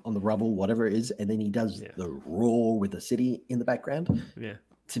rubble, whatever it is, and then he does yeah, the roar with the city in the background. yeah,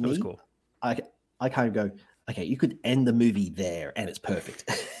 To that was me, cool. I I kind of go, okay, you could end the movie there and it's perfect.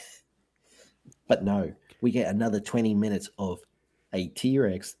 But no, we get another 20 minutes of a T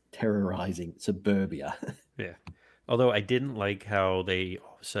Rex terrorizing suburbia. Yeah. Although I didn't like how they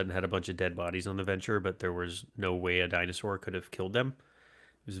all of a sudden had a bunch of dead bodies on the venture, but there was no way a dinosaur could have killed them.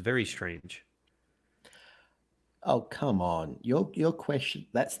 It was very strange. Oh, come on. Your question,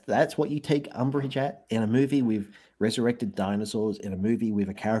 that's what you take umbrage at in a movie with resurrected dinosaurs, in a movie with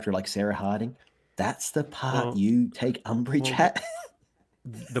a character like Sarah Harding. That's the part Well, you take umbrage well, at.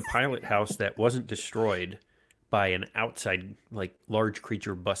 the pilot house that wasn't destroyed by an outside like large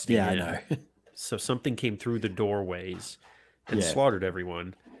creature busting Yeah, I know. in. So something came through the doorways and Yeah. slaughtered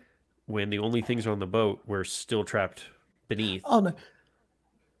everyone when the only things on the boat were still trapped beneath. Oh no,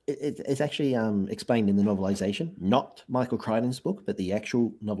 it's actually explained in the novelization, not Michael Crichton's book, but the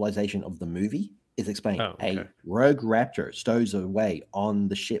actual novelization of the movie is explained. Oh, okay. A rogue raptor stows away on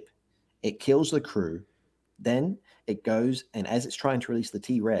the ship. It kills the crew. Then it goes, and as it's trying to release the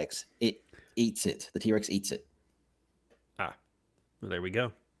T Rex, it eats it. The T Rex eats it. Ah, well, there we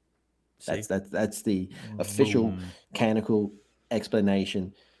go. See? That's the official Boom. canonical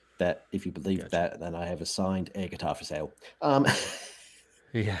explanation. That if you believe Gotcha. that, then I have a signed air guitar for sale.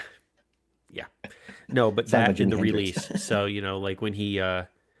 Yeah. Yeah. No, but Signed by that in Jimi the Hendrix. release. So, like when he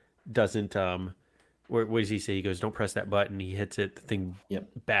doesn't what does he say? He goes, "Don't press that button." He hits it, the thing Yep,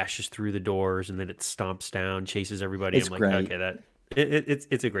 bashes through the doors and then it stomps down, chases everybody. it's I'm like, great. "Okay,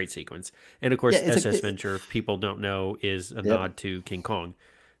 it's a great sequence." And of Yeah, course, it's a SS Venture, if people don't know, is a yep, nod to King Kong.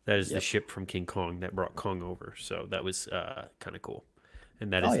 That is the yep. ship from King Kong that brought Kong over. So that was kind of cool.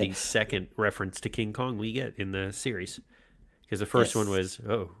 And that Oh is yeah, the second reference to King Kong we get in the series. Because the first one yes. was,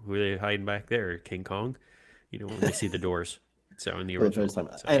 "Oh, who are they hiding back there? King Kong?" When they see the doors. So in the For the first original.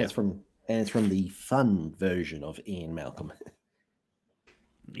 time, So and yeah. it's from the fun version of Ian Malcolm.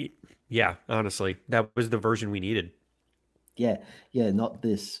 Yeah, honestly, that was the version we needed. Yeah, yeah, not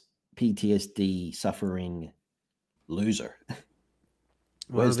this PTSD suffering loser.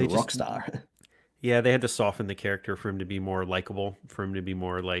 Well, Where's the they rock just star? yeah, they had to soften the character for him to be more likable, for him to be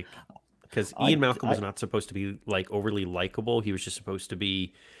more like because Ian I, Malcolm was I, not supposed to be like overly likable. He was just supposed to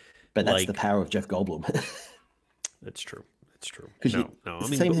be but that's the like power of Jeff Goldblum. that's true. That's true. Because No, no. I it's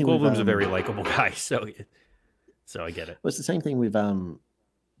the mean, same thing with Goldblum's a very likable guy, so I get it. well, it's the same thing with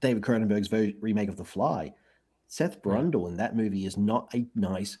David Cronenberg's remake of The Fly. Seth Yeah, Brundle in that movie is not a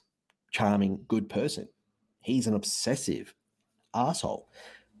nice, charming, good person. He's an obsessive asshole.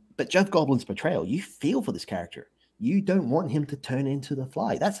 But Jeff Goldblum's portrayal, you feel for this character. You don't want him to turn into the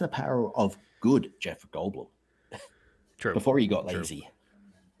Fly. That's the power of good Jeff Goldblum true, before he got true. lazy.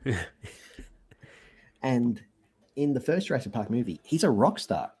 And in the first Jurassic Park movie, he's a rock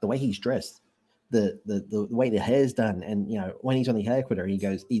star. The way he's dressed, the way the hair's done, and when he's on the helicopter, he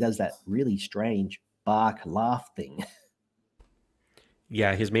does that really strange bark laugh thing.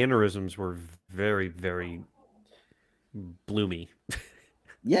 Yeah, his mannerisms were very, very bloomy.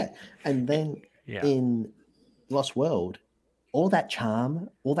 Yeah, and then Yeah, in Lost World, all that charm,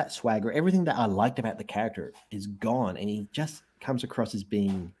 all that swagger, everything that I liked about the character is gone, and he just comes across as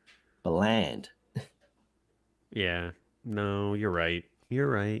being bland. yeah. No, you're right. You're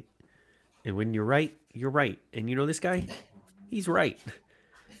right. And when you're right, you're right. And you know this guy? He's right.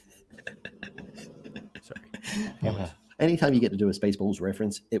 Sorry. Pause. Anytime you get to do a Spaceballs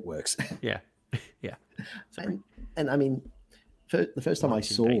reference, it works. Yeah. Yeah. Sorry. and and I mean, the first time I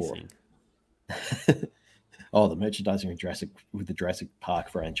saw Merchandising. the merchandising with the Jurassic Park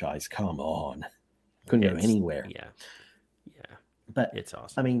franchise, come on, couldn't go It's anywhere. yeah. Yeah. But It's I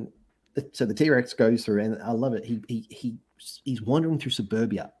awesome. mean, So the T-Rex goes through, and I love it. He's wandering through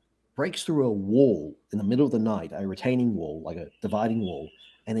suburbia, breaks through a wall in the middle of the night, a retaining wall, like a dividing wall,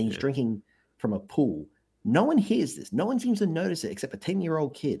 and then he's Yeah. drinking from a pool. No one hears this. No one seems to notice it except a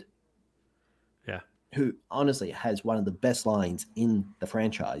 10-year-old kid Yeah. who honestly has one of the best lines in the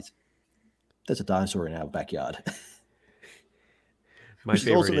franchise. There's a dinosaur in our backyard, My which is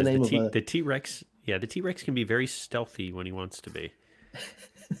also favorite the is name of a. The T Rex. Yeah, the T Rex can be very stealthy when he wants to be.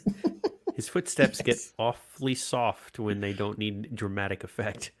 His footsteps get Yes. awfully soft when they don't need dramatic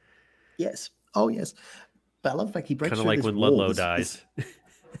effect. Yes. Oh, yes. But I love the fact he breaks Kind of through like this when wall. Ludlow This. dies.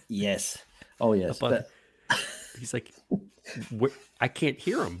 Yes. Oh, yes. Up on, But he's like, I can't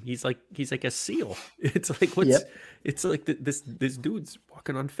hear him. He's like a seal. It's like what's yep. it's like this dude's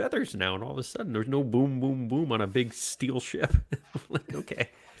walking on feathers now, and all of a sudden there's no boom boom boom on a big steel ship. Like okay,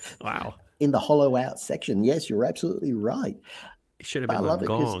 wow, In the hollow out section. Yes, you're absolutely right. it should have But I been a love it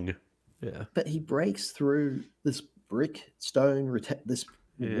because, gong. Yeah, but he breaks through this brick stone, this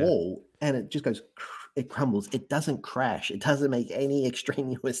yeah. wall, and it just goes, it crumbles. It doesn't crash. It doesn't make any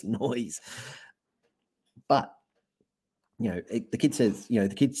extraneous noise. But the kid says,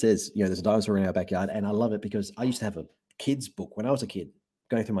 there's a dinosaur in our backyard, and I love it because I used to have a kid's book when I was a kid,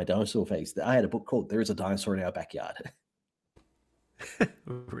 going through my dinosaur phase. I had a book called "There Is a Dinosaur in Our Backyard."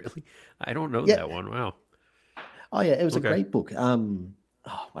 Really, I don't know Yeah. that one. Wow. Oh yeah, it was a Okay. great book.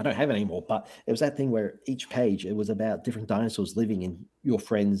 I don't have it anymore, but it was that thing where each page it was about different dinosaurs living in your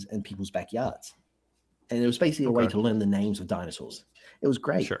friends and people's backyards, and it was basically a way Okay. to learn the names of dinosaurs. It was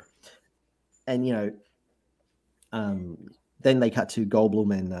great, Sure. and then they cut to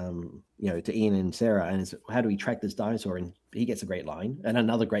Goldblum and to Ian and Sarah, and it's how do we track this dinosaur? And he gets a great line and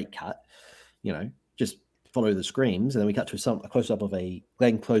another great cut. Just follow the screams, and then we cut to a close up of a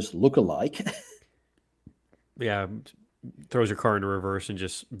Glenn Close lookalike. Yeah. Throws her car into reverse and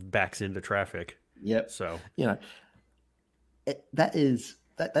just backs into traffic. Yep, So you know that is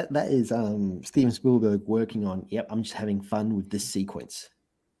Steven Spielberg working on. Yep, I'm just having fun with this sequence.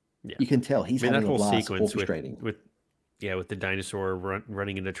 yeah. You can tell he's I mean that having a whole blast sequence orchestrating. with yeah, with the dinosaur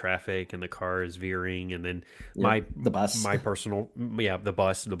running into traffic and the car is veering, and then Yep, my the bus. my personal yeah, the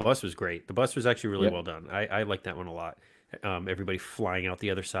bus was great. The bus was actually really well Yep. done. I like that one a lot. Everybody flying out the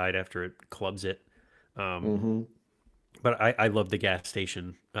other side after it clubs it. Um, Hmm. but I love the gas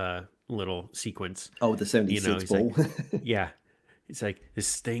station little sequence. Oh, the He's 76 like, ball. yeah, it's like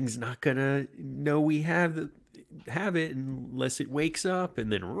this thing's not gonna know we have it unless it wakes up, and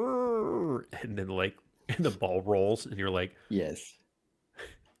then and then like and the ball rolls, and you're like, Yes.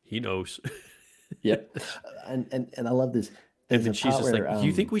 he knows. Yep. And I love this. And There's then a she's part just where like, "Do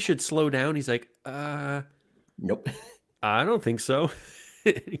you think we should slow down?" He's like, nope. I don't think so."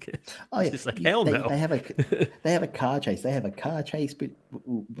 Oh He's yeah, just like, "Hell they no." have a they have a car chase. They have a car chase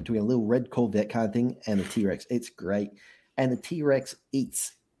between a little red Corvette kind of thing and the T-Rex. It's great, and the T-Rex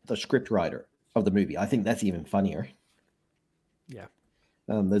eats the script writer of the movie. I think that's even funnier. Yeah,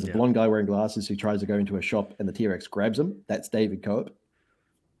 There's a yeah. blonde guy wearing glasses who tries to go into a shop, and the T-Rex grabs him. That's David Cope.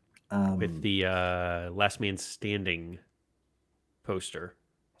 With Um, the Last Man Standing poster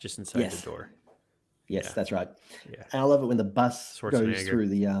just inside the yes, door. yes, Yeah, that's right. yeah. And I love it when the bus goes Schwarzenegger. through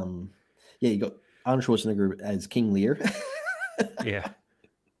the. Yeah, you got Arnold Schwarzenegger as King Lear. Yeah,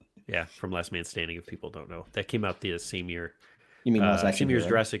 yeah. From Last Man Standing, if people don't know, that came out the same year. You mean Last Action Same year as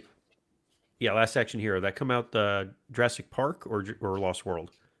Hero? Jurassic. Yeah, Last Action Hero. That come out Jurassic Park or Lost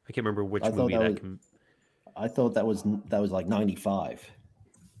World. I can't remember I which thought movie that that was. com- I thought that was like 95.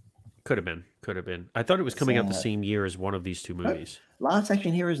 could have been. Could have been. I thought it was It's coming out the same year as one of these two no, movies. Last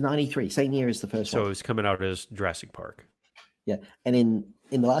Action Hero is 93, same year as the first So one. it was coming out as Jurassic Park. Yeah, and in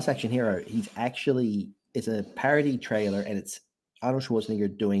the Last Action Hero, it's a parody trailer, and it's Arnold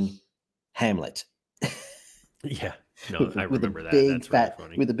Schwarzenegger doing Hamlet Yeah. No, with I with a remember that. big That's really fat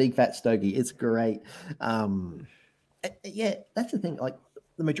funny. with a big fat stogie. It's great. Yeah, that's the thing. Like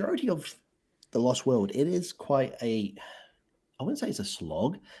the majority of the Lost World, it is quite a. I wouldn't say it's a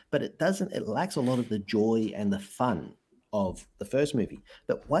slog, but it doesn't. It lacks a lot of the joy and the fun of the first movie.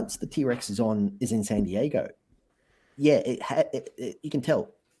 But once the T Rex is in San Diego, yeah, you can tell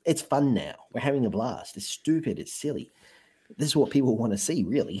it's fun now. We're having a blast. It's stupid. It's silly. This is what people want to see,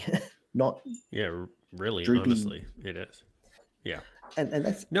 really, not Yeah, really, droopy. honestly, it is. Yeah. And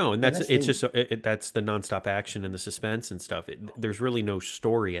that's No, and and that's that's the it's thing. just that's the nonstop action and the suspense and stuff. There's really no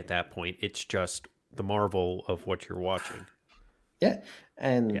story at that point. It's just the marvel of what you're watching. Yeah,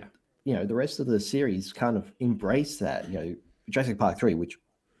 Yeah. and the rest of the series kind of embrace that. Jurassic Park 3, which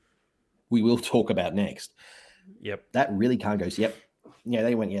we will talk about next. Yep. That really kind of goes. Yep. Yeah,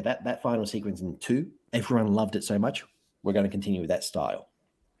 they went. Yeah, that final sequence in 2, everyone loved it so much. We're going to continue with that style.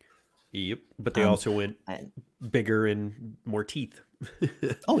 Yep. But they Um, also went and bigger and more teeth.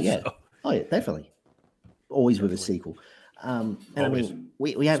 oh So yeah, oh yeah, definitely. Always with a definitely. sequel. And I Always. mean, we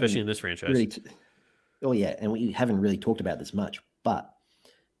Especially haven't in this franchise. really, oh yeah, and we haven't really talked about this much, but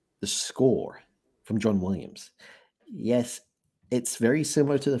the score from John Williams, yes, it's very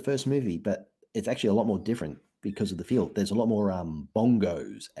similar to the first movie, but it's actually a lot more different because of the feel. There's a lot more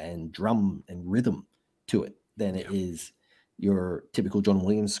bongos and drum and rhythm to it than it Yeah. is your typical John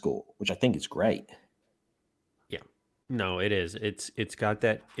Williams score, which I think is great. Yeah. No, it is. It's got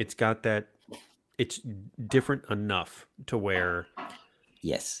that it's different enough to where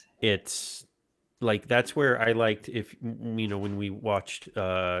Yes, it's like that's where I liked if when we watched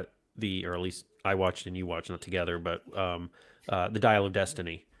the or at least I watched and you watched not together, but the Dial of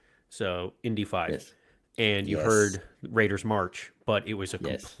Destiny. So Indy 5. yes, And you yes, heard Raiders March, but it was a yes,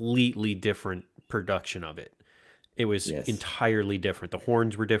 completely different production of it. It was yes. entirely different. The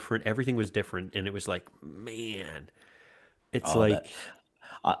horns were different, everything was different, and it was like, man, it's Oh, that like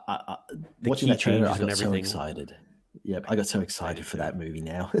I the watching key that trailer, I changes and got so everything. excited. Yep, I got so I do excited for too. that movie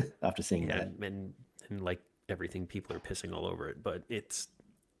now after seeing Yeah, that. and like everything, people are pissing all over it, but it's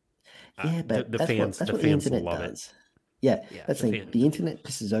Yeah, the but the fans that's the what the fans internet love it. does. Yeah, Yeah, that's the the thing. fan. The internet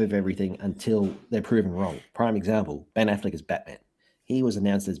pisses over everything until they're proven wrong. Prime example: Ben Affleck as Batman. He was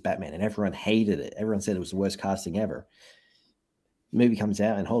announced as Batman, and everyone hated it. Everyone said it was the worst casting ever. Movie comes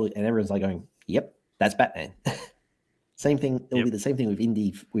out, and holy, and everyone's like going, "Yep, that's Batman." Same thing. It'll be Yep. the same thing with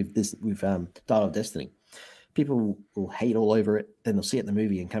Indy with this with Dial of Destiny. People will hate all over it. Then they'll see it in the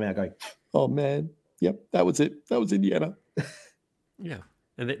movie and come out going, "Oh man, yep, that was it. That was Indiana." Yeah.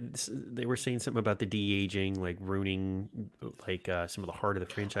 And they were saying something about the de aging, like ruining, like some of the heart of the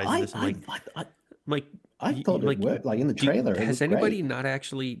franchise. And I this, I I, I'm like, I thought it like, worked. Like in the trailer, it has looked anybody great. not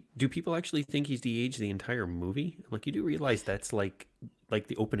actually? Do people actually think he's de aged the entire movie? Like, you do realize that's like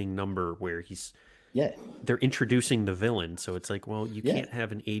the opening number where Yeah, they're introducing the villain. So it's like, well, you yeah, can't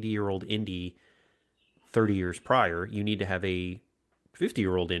have an 80-year-old Indy 30 years prior. You need to have a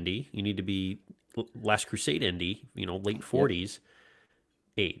 50-year-old Indy. You need to be Last Crusade Indy, late yep, 40s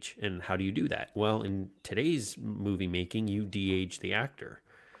age. And how do you do that? Well, in today's movie making, you de-age the actor.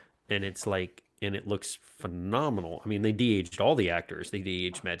 And it's like, and it looks phenomenal. I mean, they de-aged all the actors. They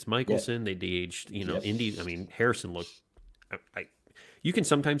de-aged Mads yeah, Mikkelsen. They de-aged, yep, Indy. I mean, Harrison looked. I you can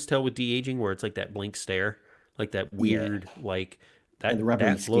sometimes tell with de-aging where it's like that blank stare, like that yeah, weird, like and the that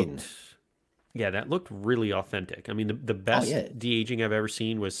rubbery that skin. looked. Yeah, that looked really authentic. I mean, the Oh best yeah, de-aging I've ever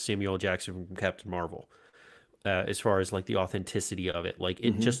seen was Samuel L. Jackson from Captain Marvel. As far as like the authenticity of it, like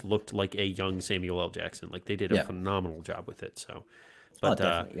it hmm just looked like a young Samuel L. Jackson. Like they did a yeah. phenomenal job with it. So, Oh, but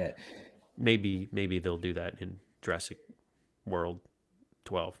definitely, yeah. maybe they'll do that in Jurassic World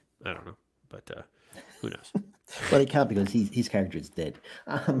 12. I don't know, but who knows? Well, they can't because his character is dead.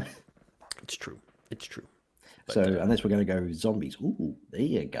 Um, It's true. It's true. so But unless we're going to go zombies, ooh, there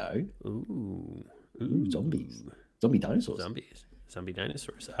you go. ooh, Ooh, zombies, ooh, zombie dinosaurs. zombie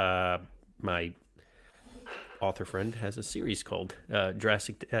dinosaurs. My author friend has a series called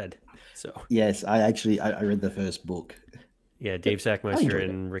Jurassic Dead. So Yes, I read the first book. yeah, Dave I Sackmeister enjoyed it.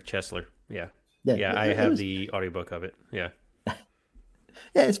 and Rick Chesler. Yeah, Yeah, yeah, I it have was the audiobook of it. Yeah.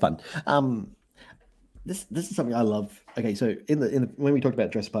 yeah, it's fun. This is something I love. Okay, so in the when we talked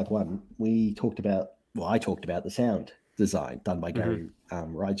about Jurassic Park one, we talked about I talked about the sound design done by Mm-hmm. Gary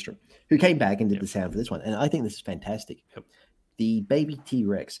Rydstrom, who came back and did Yep. the sound for this one, and I think this is fantastic. Yep. The baby T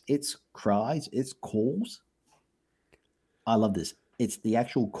Rex, its cries, its calls, I love this. It's the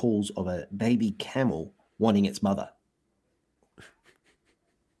actual calls of a baby camel wanting its mother.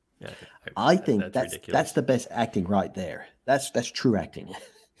 Yeah. I think That's that's ridiculous. the best acting right there. That's true acting.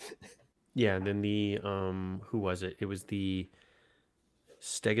 Yeah, and then the who was it? It was the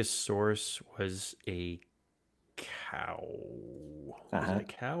Stegosaurus was a cow. Uh Was it huh. a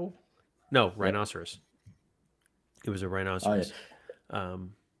cow? No, Yep. rhinoceros. It was a Oh yeah. rhinoceros.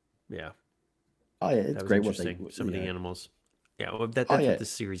 Um, yeah, Oh yeah. that It's was great what they interesting. Some of the know. animals. Yeah, well, Oh that's what yeah. this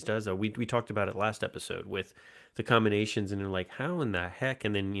series does. Though we talked about it last episode with the combinations, and they're like, how in the heck?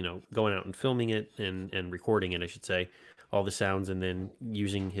 And then going out and filming it and recording it, I should say, all the sounds, and then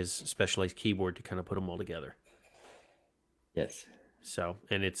using his specialized keyboard to kind of put them all together. Yes. So,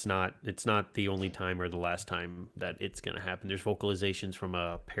 and it's not the only time or the last time that it's going to happen. There's vocalizations from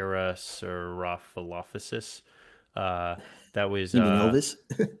a Parasaurolophus. Uh, that was You mean Elvis,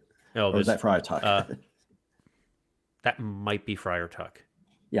 or was Elvis. that Friar Tuck? Uh, that might be Friar Tuck.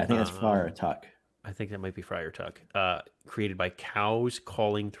 Yeah, I think that's Friar Um, Tuck. I think that might be Friar Tuck. Created by cows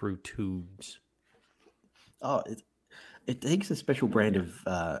calling through tubes. Oh, it takes a special brand Yeah, of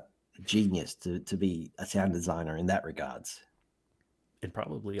genius to be a sound designer in that regards. and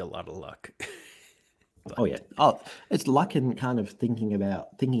probably a lot of luck. Oh But yeah. Oh, it's luck and kind of thinking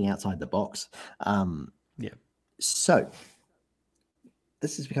outside the box. Um, yeah, so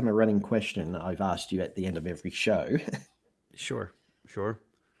this has become a running question I've asked you at the end of every show. sure, sure.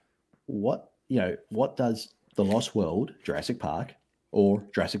 What does the Lost World, Jurassic Park, or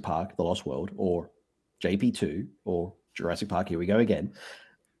Jurassic Park, the Lost World, or JP2, or Jurassic Park, here we go again.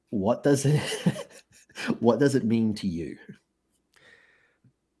 What does it what does it mean to you?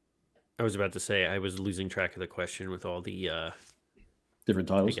 I was about to say I was losing track of the question with all the, Different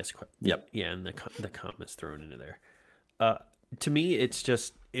I titles? guess, Yep. yeah, and the comments thrown into there. Uh, to me, it's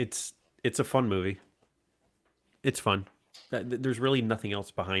just it's a fun movie. It's fun. There's really nothing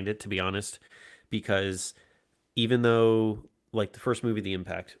else behind it, to be honest, because even though like the first movie, The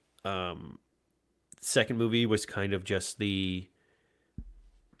Impact, second movie was kind of just the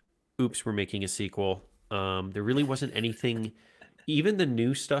oops, we're making a sequel. There really wasn't anything. Even the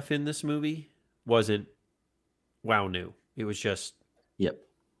new stuff in this movie wasn't wow new. It was just Yep.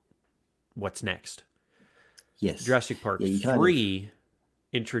 what's next. Yes. Jurassic Park Yeah, you kind of 3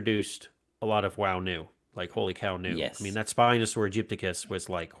 introduced a lot of wow new. Like holy cow new. I mean yes. that Spinosaur Egypticus was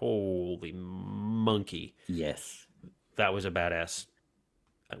like holy monkey. Yes. That was a badass.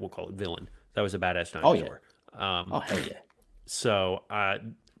 We'll call it villain. That was a badass Oh yeah. dinosaur. Um, Oh hell yeah. so,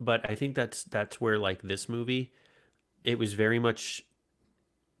 but I think that's where like this movie, it was very much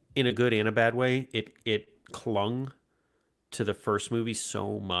in a good and a bad way. It clung to the first movie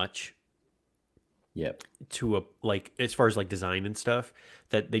so much Yep. to a like as far as like design and stuff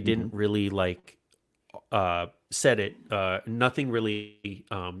that they didn't Hmm. really like set it nothing really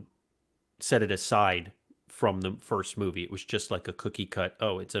set it aside from the first movie. It was just like a cookie cut,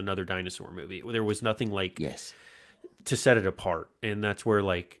 oh, it's another dinosaur movie. There was nothing like Yes. to set it apart. And that's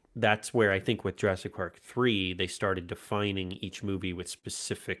where I think with Jurassic Park 3 they started defining each movie with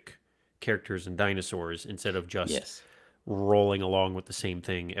specific characters and dinosaurs instead of just Yes. rolling along with the same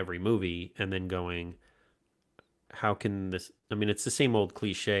thing every movie and then going, how can this, I mean it's the same old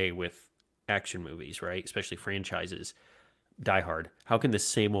cliche with action movies, right? Especially franchises. Die Hard. How can the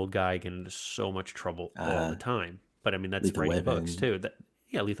same old guy get into so much trouble all the Uh time? But I mean that's Lethal writing books Weapon. too. That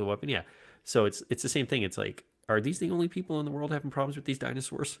yeah, Lethal Weapon, yeah. So it's the same thing. It's like, are these the only people in the world having problems with these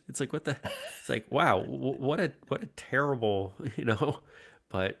dinosaurs? It's like what the, it's like wow, what a terrible, you know.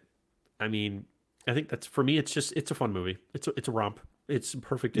 But I mean, I think that's for me. It's just it's a fun movie. It's a romp. It's a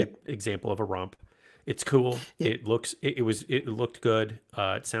perfect Yep. example of a romp. It's cool. Yep. It looked good.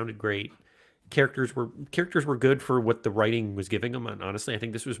 It sounded great. Characters were good for what the writing was giving them. And honestly, I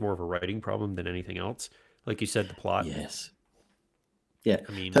think this was more of a writing problem than anything else. Like you said, the plot. Yes. Yeah,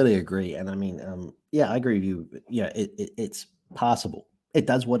 I mean, totally agree. And I mean, yeah, I agree with you. Yeah, it's passable. It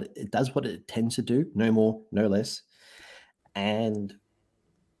does what it tends to do, no more, no less. And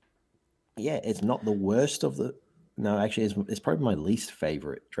yeah, it's not the worst of the. No, actually, it's probably my least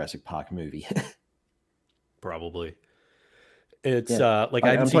favorite Jurassic Park movie. probably it's Yeah, like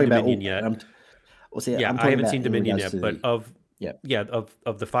I haven't I'm seen talking about Dominion all. yet. Well, see, Yeah, I'm I talking haven't about seen in Dominion regards yet, to but the. Yep. yeah,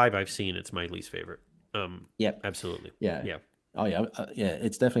 of the five I've seen, it's my least favorite. Yep. Absolutely. Yeah. Yeah. Oh yeah. Yeah.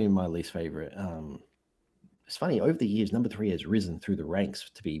 It's definitely my least favorite. It's funny, over the years, number three has risen through the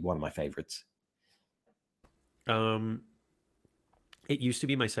ranks to be one of my favorites. Um, it used to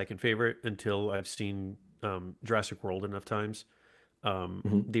be my second favorite until I've seen Jurassic World enough times.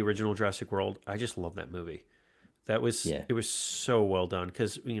 Hmm. The original Jurassic World, I just love that movie. Yeah. It was so well done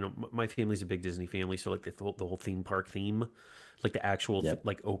because my family's a big Disney family, so like the whole theme park theme, like the actual Yep.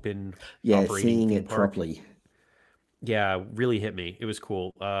 like open Yeah. operating Seeing theme it park, properly. yeah, really hit me. It was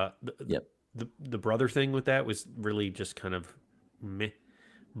cool. Yep. The brother thing with that was really just kind of meh,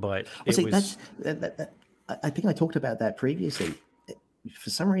 but Well, it see, was I think I talked about that previously. For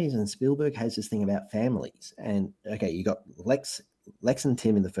some reason, Spielberg has this thing about families, and okay, you got Lex and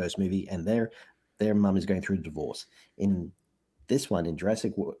Tim in the first movie, and their mum is going through a divorce. In this one, in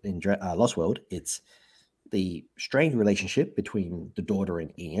Lost World, it's the strained relationship between the daughter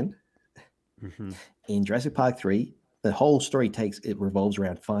and Ian. mhm, In Jurassic Park 3, the whole story it revolves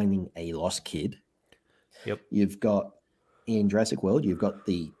around finding a lost kid. yep, You've got in Jurassic World, you've got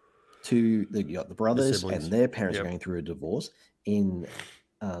you got the the brothers and siblings, their parents are yep, going through a divorce. In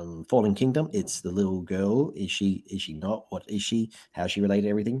Fallen Kingdom, it's the little girl. Is she not? What is she? How's she related to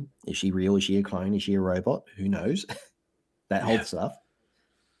everything? Is she real? Is she a clone? Is she a robot? Who knows? That whole yeah, stuff.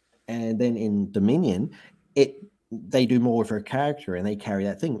 And then in Dominion, it they do more with her character and they carry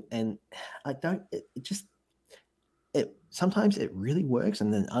that thing. And I don't. It just it sometimes it really works,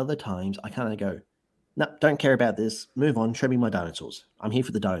 and then other times I kind of go, no, don't care about this. Move on. Show me my dinosaurs. I'm here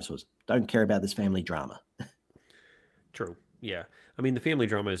for the dinosaurs. Don't care about this family drama. true, yeah. I mean, the family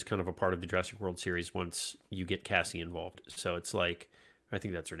drama is kind of a part of the Jurassic World series once you get Cassie involved. So it's like, I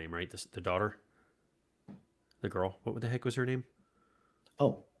think that's her name, right? The daughter, the girl. What the heck was her name?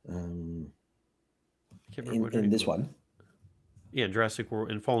 Oh, I can't remember what her in name this was. one. Yeah, in Jurassic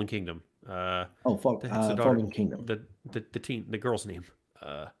World, in Fallen Kingdom. Oh, The heck's the daughter, Fallen Kingdom. the teen, the girl's name?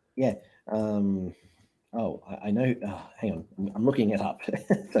 Uh, Yeah. Um, oh, I know. Hang on, I'm looking it up.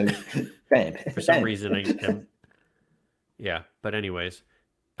 So, bam, for some bam. reason, I am. Yeah, but anyways,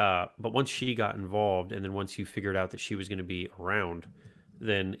 but once she got involved, and then once you figured out that she was going to be around,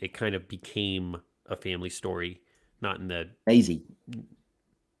 then it kind of became a family story. Not in the Maisie.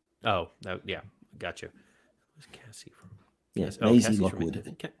 yeah, gotcha. Where's Cassie from? Yeah, Oh, Maisie Cassie's from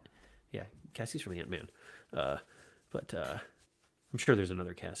Lockwood. yeah, Cassie's from Ant Man. Uh, but I'm sure there's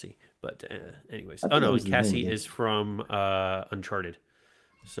another Cassie. But anyways, I oh think that no, was and the name. Cassie Yeah. is from Uncharted.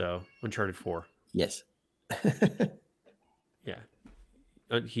 So Uncharted 4. Yes. Yeah,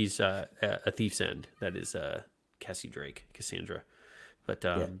 he's a thief's end. That is Cassie Drake, Cassandra. But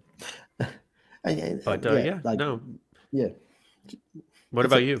Yeah. um, And yeah, yeah, like no. yeah, What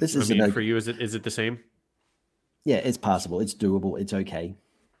about you? this I is a mean, no. for you, is it the same? Yeah, it's passable. It's doable. It's okay.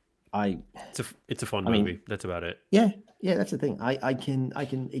 I It's a fun I mean, movie. That's about it. yeah, yeah. That's the thing. I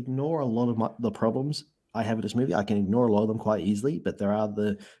can ignore a lot of the problems I have with this movie. I can ignore a lot of them quite easily, but there are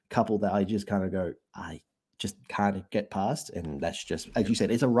the couple that I just kind of go, I just can't get past, and that's just as you said.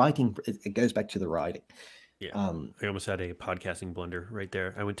 It's a writing. It goes back to the writing. Yeah. Um, I almost had a podcasting blunder right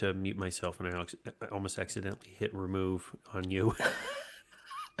there. I went to mute myself and I almost accidentally hit remove on you.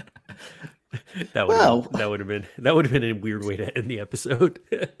 well, That would have been a weird way to end the episode.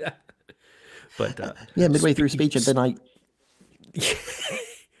 but yeah, midway through speaking speech, and then I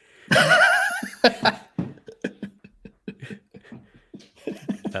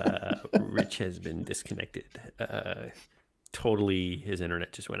Rich has been disconnected. Totally, his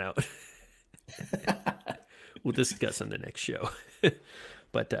internet just went out. We'll discuss on the next show.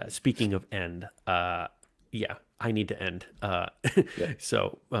 But speaking of end, yeah, I need to end. yeah,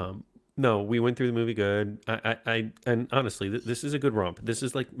 So no, we went through the movie good. And honestly, this is a good romp. This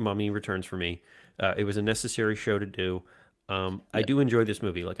is like Mummy Returns for me. It was a necessary show to do. I yeah, do enjoy this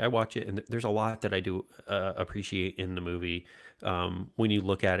movie. Like I watch it, and there's a lot that I do appreciate in the movie. When you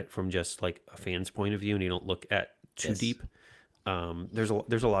look at it from just like a fan's point of view, and you don't look at too yes, deep, there's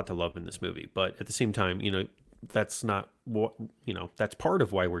a lot to love in this movie. But at the same time, that's not what that's part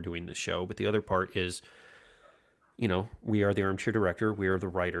of why we're doing this show. But the other part is, we are the armchair director, we are the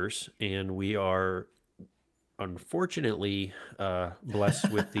writers, and we are unfortunately blessed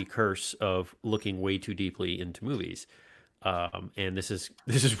with the curse of looking way too deeply into movies. And this is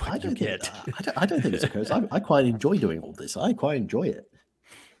I what you don't think get. I don't think it's a curse. I quite enjoy doing all this. I quite enjoy it.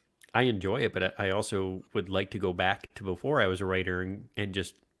 I enjoy it, but I also would like to go back to before I was a writer and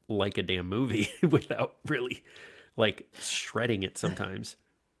just like a damn movie without really like shredding it sometimes.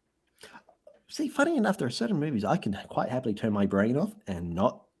 See, funny enough, there are certain movies I can quite happily turn my brain off and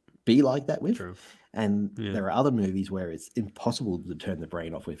not be like that with. True. And Yeah. there are other movies where it's impossible to turn the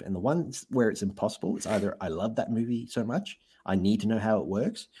brain off with. And the ones where it's impossible, it's either I love that movie so much, I need to know how it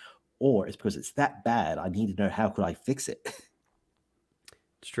works, or it's because it's that bad, I need to know how could I fix it.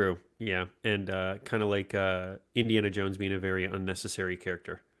 It's true. Yeah. And kind of like Indiana Jones being a very unnecessary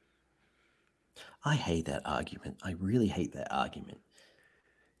character I hate that argument. I really hate that argument.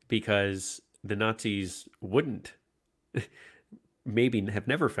 because the Nazis wouldn't maybe have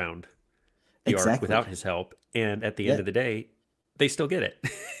never found the Ark without Exactly. his help. And at the end Yeah. of the day, they still get it.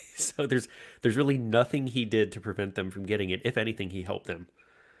 So there's really nothing he did to prevent them from getting it. If anything, he helped them.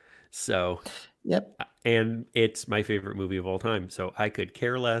 So Yep. and it's my favorite movie of all time. So I could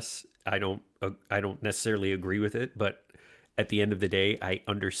care less. I don't necessarily agree with it, but at the end of the day, I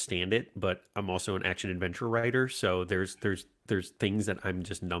understand it. But I'm also an action adventure writer, so there's things that I'm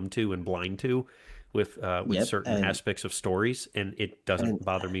just numb to and blind to with Yep. certain aspects of stories, and it And doesn't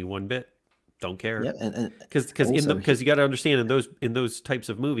bother me one bit. Don't care yep. And because also because you got to understand in those types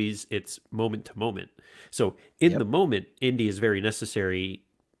of movies, it's moment to moment. So in the yep. moment, Indy is very necessary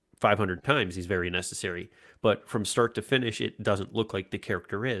 500 times he's very necessary, but from start to finish it doesn't look like the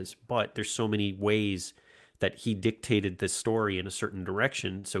character is, but there's so many ways that he dictated the story in a certain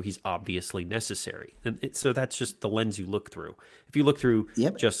direction, so he's obviously necessary. And so that's just the lens you look through. If you look through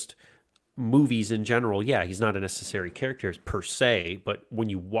Yep. just movies in general, yeah, he's not a necessary character per se, but when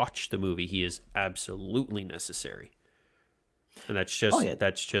you watch the movie he is absolutely necessary. And Oh yeah.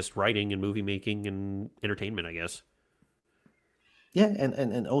 that's just writing and movie making and entertainment, I guess. Yeah,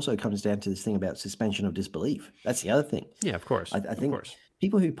 and also comes down to this thing about suspension of disbelief. That's the other thing. Yeah, of course. I Of think course.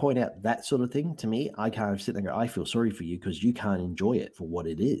 people who point out that sort of thing to me, I kind of sit there and go, I feel sorry for you because you can't enjoy it for what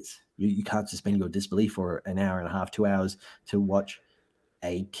it is. You can't suspend your disbelief for an hour and a half, 2 hours to watch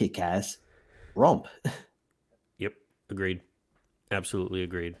a kick-ass romp. Yep, agreed. Absolutely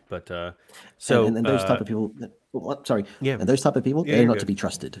agreed. But And so those type of people, what, sorry, yeah, and those type of people, yeah, they're you're not to good. be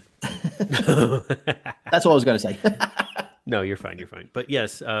trusted. That's what I was going to say. No, you're fine. You're fine. But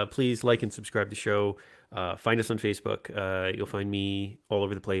yes, please like and subscribe to the show. Find us on Facebook. You'll find me all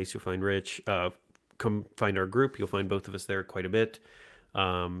over the place. You'll find Rich. Come find our group. You'll find both of us there quite a bit.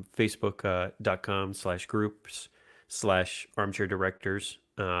 Facebook.com/groups/armchair directors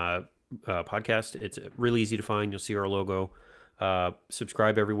podcast. It's really easy to find. You'll see our logo.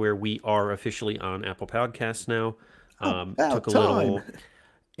 Subscribe everywhere. We are officially on Apple Podcasts now. Took About a time. little.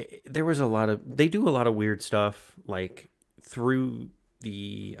 There was a lot of. They do a lot of weird stuff, like through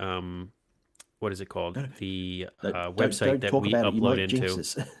the what is it called? No, The website don't that talk we about it. You upload might jinx into.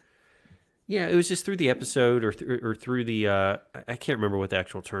 us. Yeah, it was just through the episode or through the I can't remember what the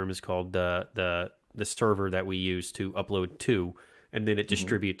actual term is called, the server that we use to upload to, and then it Mhm.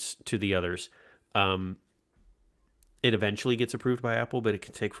 distributes to the others. Um, it eventually gets approved by Apple, but it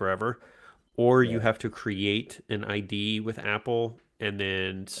can take forever. Or you Yeah. have to create an ID with Apple and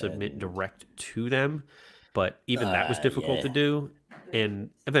then submit And direct to them. But even that was difficult yeah, to do, and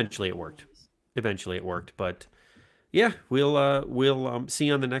eventually it worked. Eventually it worked, but yeah, we'll see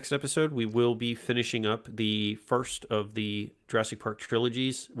you on the next episode. We will be finishing up the first of the Jurassic Park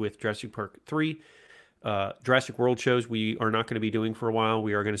trilogies with Jurassic Park 3. Jurassic World shows we are not going to be doing for a while.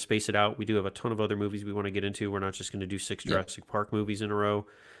 We are going to space it out. We do have a ton of other movies we want to get into. We're not just going to do six yep, Jurassic Park movies in a row.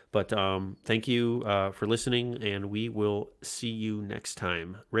 But thank you for listening, and we will see you next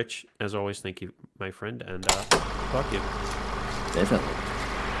time. Rich, as always, thank you, my friend, and we'll talk to you. definitely.